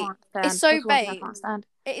one thing I bait. can't stand. It's so That's one thing I bait. can't stand.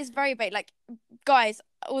 It is very bait. Like guys,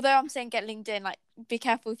 although I'm saying get LinkedIn, like be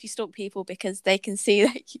careful if you stalk people because they can see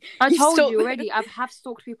that I you told stalk you them. already. I have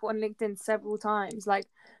stalked people on LinkedIn several times. Like,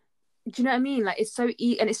 do you know what I mean? Like, it's so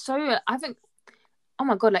and it's so. I think, oh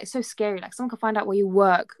my god, like it's so scary. Like, someone can find out where you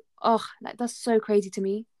work. Oh, like that's so crazy to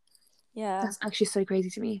me. Yeah. That's actually so crazy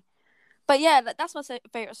to me. But yeah, that's my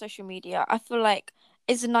favorite social media. I feel like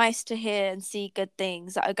it's nice to hear and see good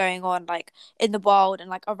things that are going on, like in the world and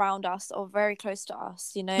like around us or very close to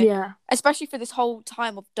us. Yeah. Especially for this whole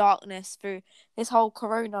time of darkness, through this whole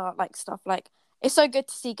corona like stuff. Like it's so good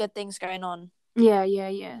to see good things going on. Yeah.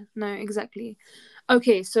 No, exactly.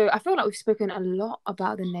 Okay, so I feel like we've spoken a lot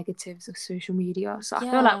about the negatives of social media. So I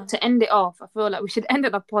feel like Yeah. to end it off, I feel like we should end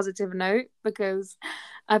on a positive note because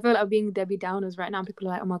I feel like we're being Debbie Downers right now. People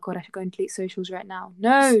are like, oh my God, I should go and delete socials right now.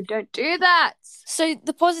 No, don't do that. So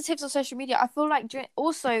the positives of social media, I feel like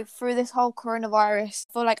also through this whole coronavirus,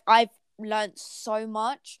 I feel like I've learned so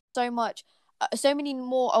much, so many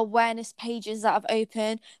more awareness pages that have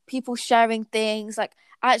opened, people sharing things, like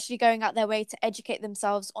actually going out their way to educate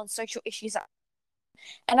themselves on social issues.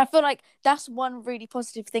 And I feel like that's one really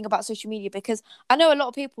positive thing about social media, because I know a lot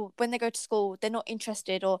of people, when they go to school, they're not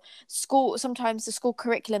interested, or sometimes the school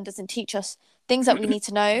curriculum doesn't teach us things that we need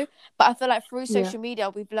to know. But I feel like through Yeah, social media,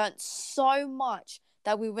 we've learned so much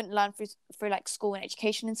that we wouldn't learn through like school and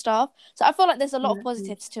education and stuff. So I feel like there's a lot of exactly.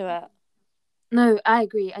 positives to it. No, I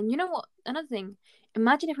agree. And you know what? Another thing,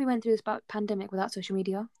 imagine if we went through this pandemic without social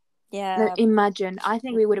media. No, Yeah. imagine. I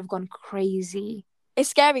think we would have gone crazy. It's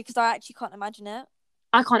scary because I actually can't imagine it.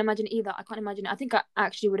 I can't imagine either. I can't imagine it. I think I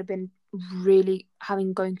actually would have been really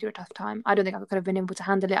going through a tough time. I don't think I could have been able to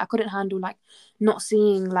handle it. I couldn't handle like not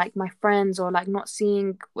seeing like my friends, or like not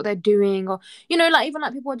seeing what they're doing, or like even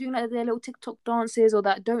like people are doing like their little TikTok dances, or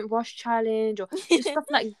that don't rush challenge, or just stuff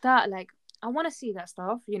like that. Like I want to see that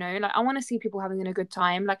stuff, like I want to see people having a good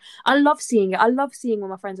time. Like I love seeing it. I love seeing when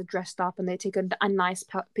my friends are dressed up and they take a nice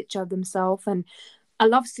picture of themselves, and I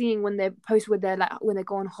love seeing when they post with their like when they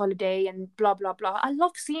go on holiday and blah blah blah. I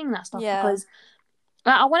love seeing that stuff Yeah. because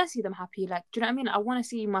like, I want to see them happy. Like, do you know what I mean? I want to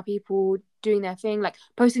see my people doing their thing, like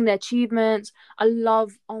posting their achievements. I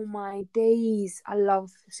love, oh my days, I love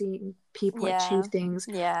seeing people achieve Yeah. things.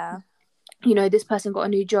 Yeah. This person got a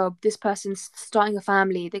new job. This person's starting a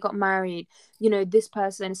family. They got married. This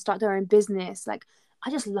person start their own business. Like, I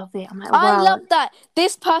just love it. I'm like, I wow. love that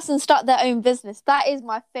this person started their own business. That is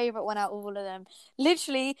my favorite one out of all of them.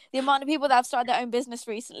 Literally, the amount of people that have started their own business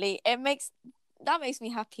recently, that makes me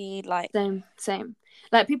happy. Like, Same.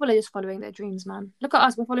 Like people are just following their dreams, man. Look at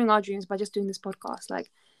us. We're following our dreams by just doing this podcast. Like,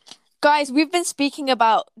 guys, we've been speaking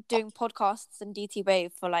about doing podcasts and DT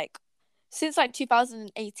Wave for like since like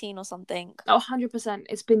 2018 or something. 100%.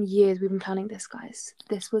 It's been years we've been planning this, guys.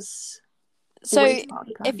 This was So always part of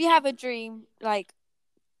the if plan. you have a dream, like,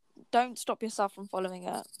 don't stop yourself from following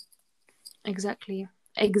it. Exactly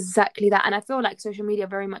that. And I feel like social media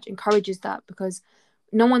very much encourages that, because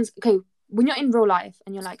no one's okay when you're in real life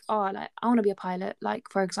and you're like, oh, like I want to be a pilot, like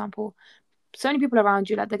for example. So many people around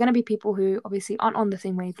you, like they're going to be people who obviously aren't on the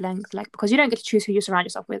same wavelength, like because you don't get to choose who you surround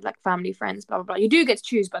yourself with, like family, friends, blah blah blah. You do get to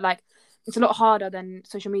choose, but like it's a lot harder than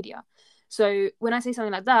social media. So when I say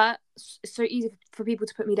something like that, it's so easy for people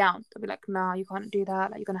to put me down. They'll be like, nah, you can't do that,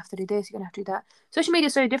 like you're gonna have to do this, you're gonna have to do that. Social media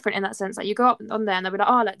is so different in that sense. Like you go up on there and they'll be like,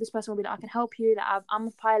 oh, like this person will be like, I can help you, like I'm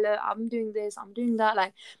a pilot, I'm doing this, I'm doing that,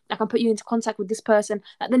 like I can put you into contact with this person.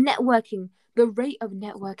 Like the networking, the rate of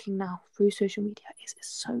networking now through social media is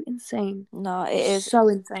so insane. No, it It's is. so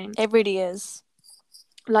insane. It really is.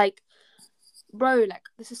 Like, bro, like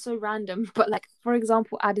this is so random, but like for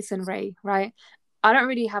example, Addison Rae, right? I don't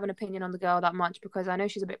really have an opinion on the girl that much because I know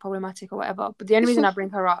she's a bit problematic or whatever. But the only reason I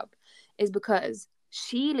bring her up is because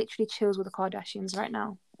she literally chills with the Kardashians right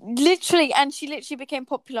now. Literally, and she literally became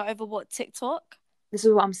popular over what, TikTok? This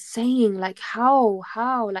is what I'm saying. Like, how,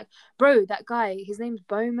 like, bro, that guy, his name's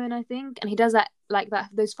Bowman, I think, and he does that like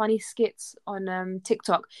that those funny skits on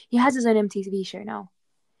TikTok. He has his own MTV show now.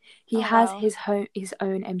 He Oh has wow. his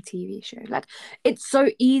own MTV show. Like it's so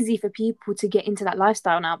easy for people to get into that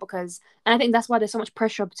lifestyle now and I think that's why there's so much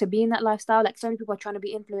pressure to be in that lifestyle. Like so many people are trying to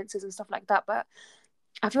be influencers and stuff like that, but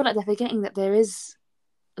I feel like they're forgetting that there is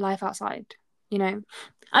life outside, you know.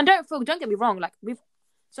 And don't get me wrong, like we've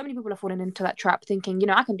so many people are falling into that trap thinking,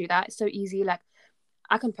 I can do that. It's so easy. Like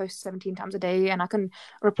I can post 17 times a day and I can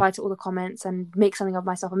reply to all the comments and make something of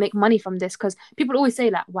myself and make money from this, because people always say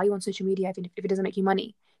like, why are you on social media if it doesn't make you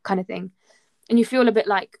money, kind of thing. And you feel a bit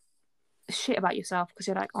like shit about yourself because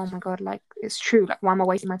you're like, oh my god, like it's true, like why am I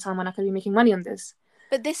wasting my time when I could be making money on this?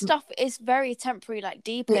 But this stuff is very temporary, like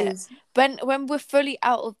deep It it. is. When we're fully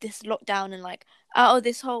out of this lockdown and like out of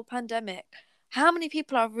this whole pandemic, how many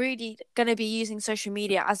people are really going to be using social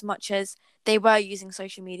media as much as they were using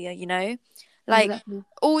social media, you know? Like, Exactly.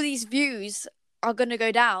 all these views are going to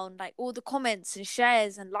go down. Like, all the comments and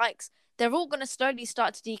shares and likes, they're all going to slowly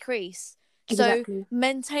start to decrease. So Exactly.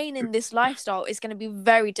 maintaining this lifestyle is going to be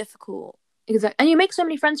very difficult. Exactly. And you make so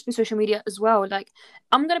many friends through social media as well. Like,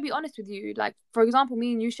 I'm gonna be honest with you. Like, for example,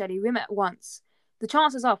 me and you, Shelly, we met once. The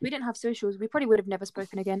chances are, if we didn't have socials, we probably would have never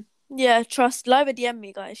spoken again. Yeah, trust. Live DM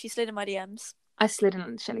me, guys. She slid in my DMs. I slid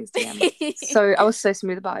in Shelly's DM. So I was so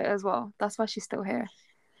smooth about it as well. That's why she's still here.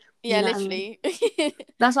 You Yeah, know what I mean? literally.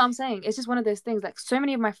 That's what I'm saying. It's just one of those things. Like, so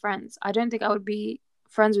many of my friends, I don't think I would be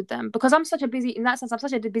friends with them because I'm such a busy, in that sense, I'm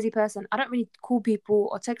such a busy person. I don't really call people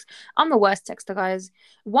or text. I'm the worst texter, guys.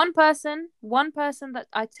 One person that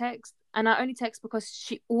I text, and I only text because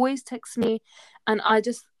she always texts me, and I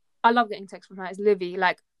love getting texts from her. Is Livy.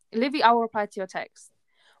 Like, Livy, I will reply to your text.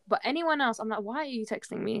 But anyone else, I'm like, why are you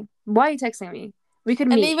texting me? Why are you texting me? We could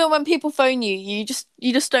And meet. even when people phone you, you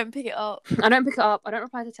just don't pick it up. I don't pick it up. I don't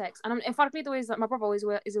reply to text. And in fact, always like, my brother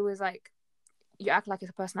is always like, you act like it's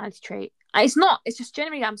a personality trait. And it's not. It's just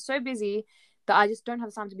generally I'm so busy that I just don't have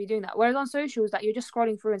the time to be doing that. Whereas on socials, that you're just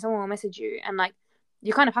scrolling through and someone will message you, and like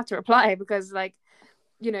you kind of have to reply because like,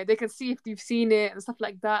 you know, they can see if you've seen it and stuff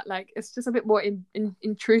like that. Like, it's just a bit more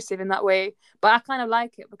intrusive in that way. But I kind of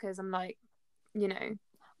like it because I'm like, you know.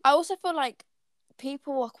 I also feel like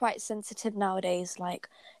people are quite sensitive nowadays, like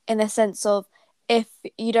in the sense of if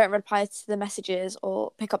you don't reply to the messages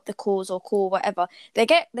or pick up the calls or call whatever, I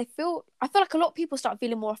feel like a lot of people start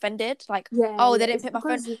feeling more offended, like, Yeah, oh, they yeah. didn't It's pick my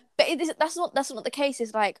phone. because But that's not the case.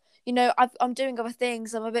 It's like, you know, I'm doing other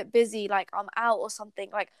things, I'm a bit busy, like I'm out or something,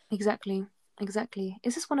 like. exactly.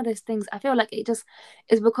 It's just one of those things. I feel like it just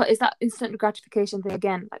is because it's that instant gratification thing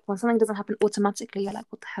again. Like, when something doesn't happen automatically, you're like,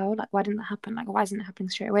 what the hell? Like, why didn't that happen? Like, why isn't it happening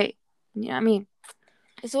straight away? You know what I mean?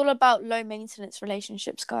 It's all about low maintenance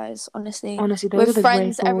relationships, guys, honestly. Honestly, those are With the way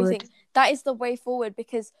friends, everything. forward. That is the way forward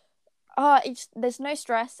because there's no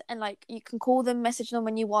stress, and like you can call them, message them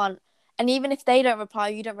when you want. And even if they don't reply,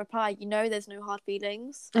 you don't reply, you know there's no hard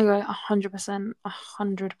feelings. I go 100%,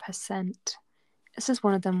 100%. It's just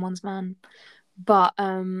one of them ones, man. But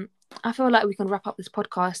I feel like we can wrap up this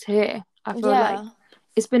podcast here. I feel like Yeah.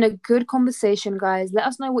 it's been a good conversation, guys. Let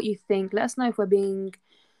us know what you think. Let us know if we're being,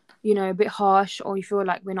 you know, a bit harsh, or you feel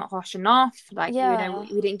like we're not harsh enough, like, you know,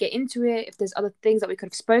 Yeah. we didn't get into it. If there's other things that we could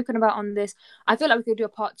have spoken about on this, I feel like we could do a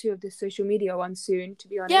part 2 of this social media one soon, to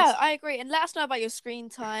be honest. Yeah, I agree. And let us know about your screen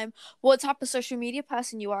time, what type of social media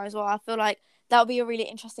person you are as well. I feel like that would be a really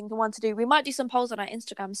interesting one to do. We might do some polls on our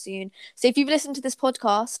Instagram soon. So if you've listened to this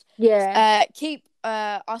podcast, keep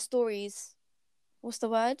our stories. What's the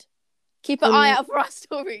word? Keep an eye out for our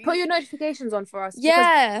stories. Put your notifications on for us.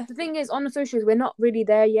 Yeah. Because the thing is, on the socials, we're not really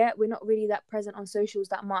there yet. We're not really that present on socials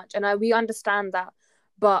that much. And we understand that.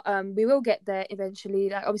 But we will get there eventually.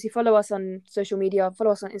 Like, obviously, follow us on social media.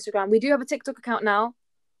 Follow us on Instagram. We do have a TikTok account now.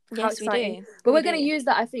 How Yes, exciting. we do. But we're going to use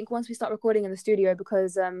that, I think, once we start recording in the studio,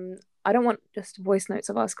 because I don't want just voice notes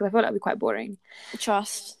of us, because I feel like it'd be quite boring.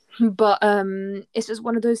 Trust. But it's just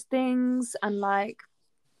one of those things. And like,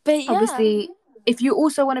 but yeah, obviously, if you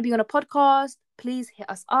also want to be on a podcast, please hit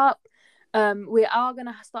us up. We are going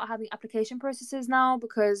to start having application processes now,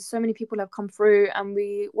 because so many people have come through, and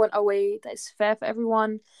we want a way that is fair for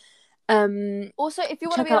everyone. Also, if you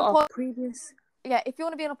want to be on if you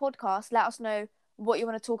want to be on a podcast, let us know what you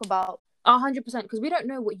want to talk about. 100%, because we don't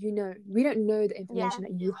know what you know. We don't know the information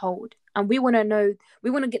that you hold, and we want to know.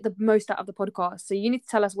 We want to get the most out of the podcast. So you need to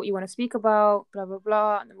tell us what you want to speak about, blah blah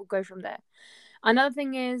blah, and then we'll go from there. Another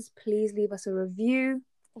thing is, please leave us a review.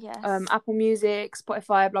 Yes. Apple Music,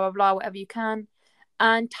 Spotify, blah blah blah, whatever you can,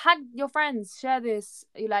 and tag your friends. Share this.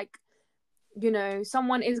 Like, you know,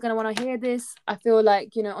 someone is gonna want to hear this. I feel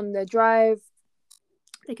like, you know, on their drive,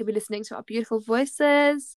 they could be listening to our beautiful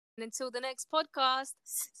voices. And until the next podcast,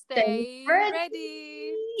 stay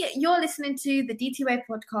ready. You're listening to the DTWay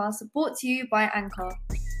podcast, brought to you by Anchor.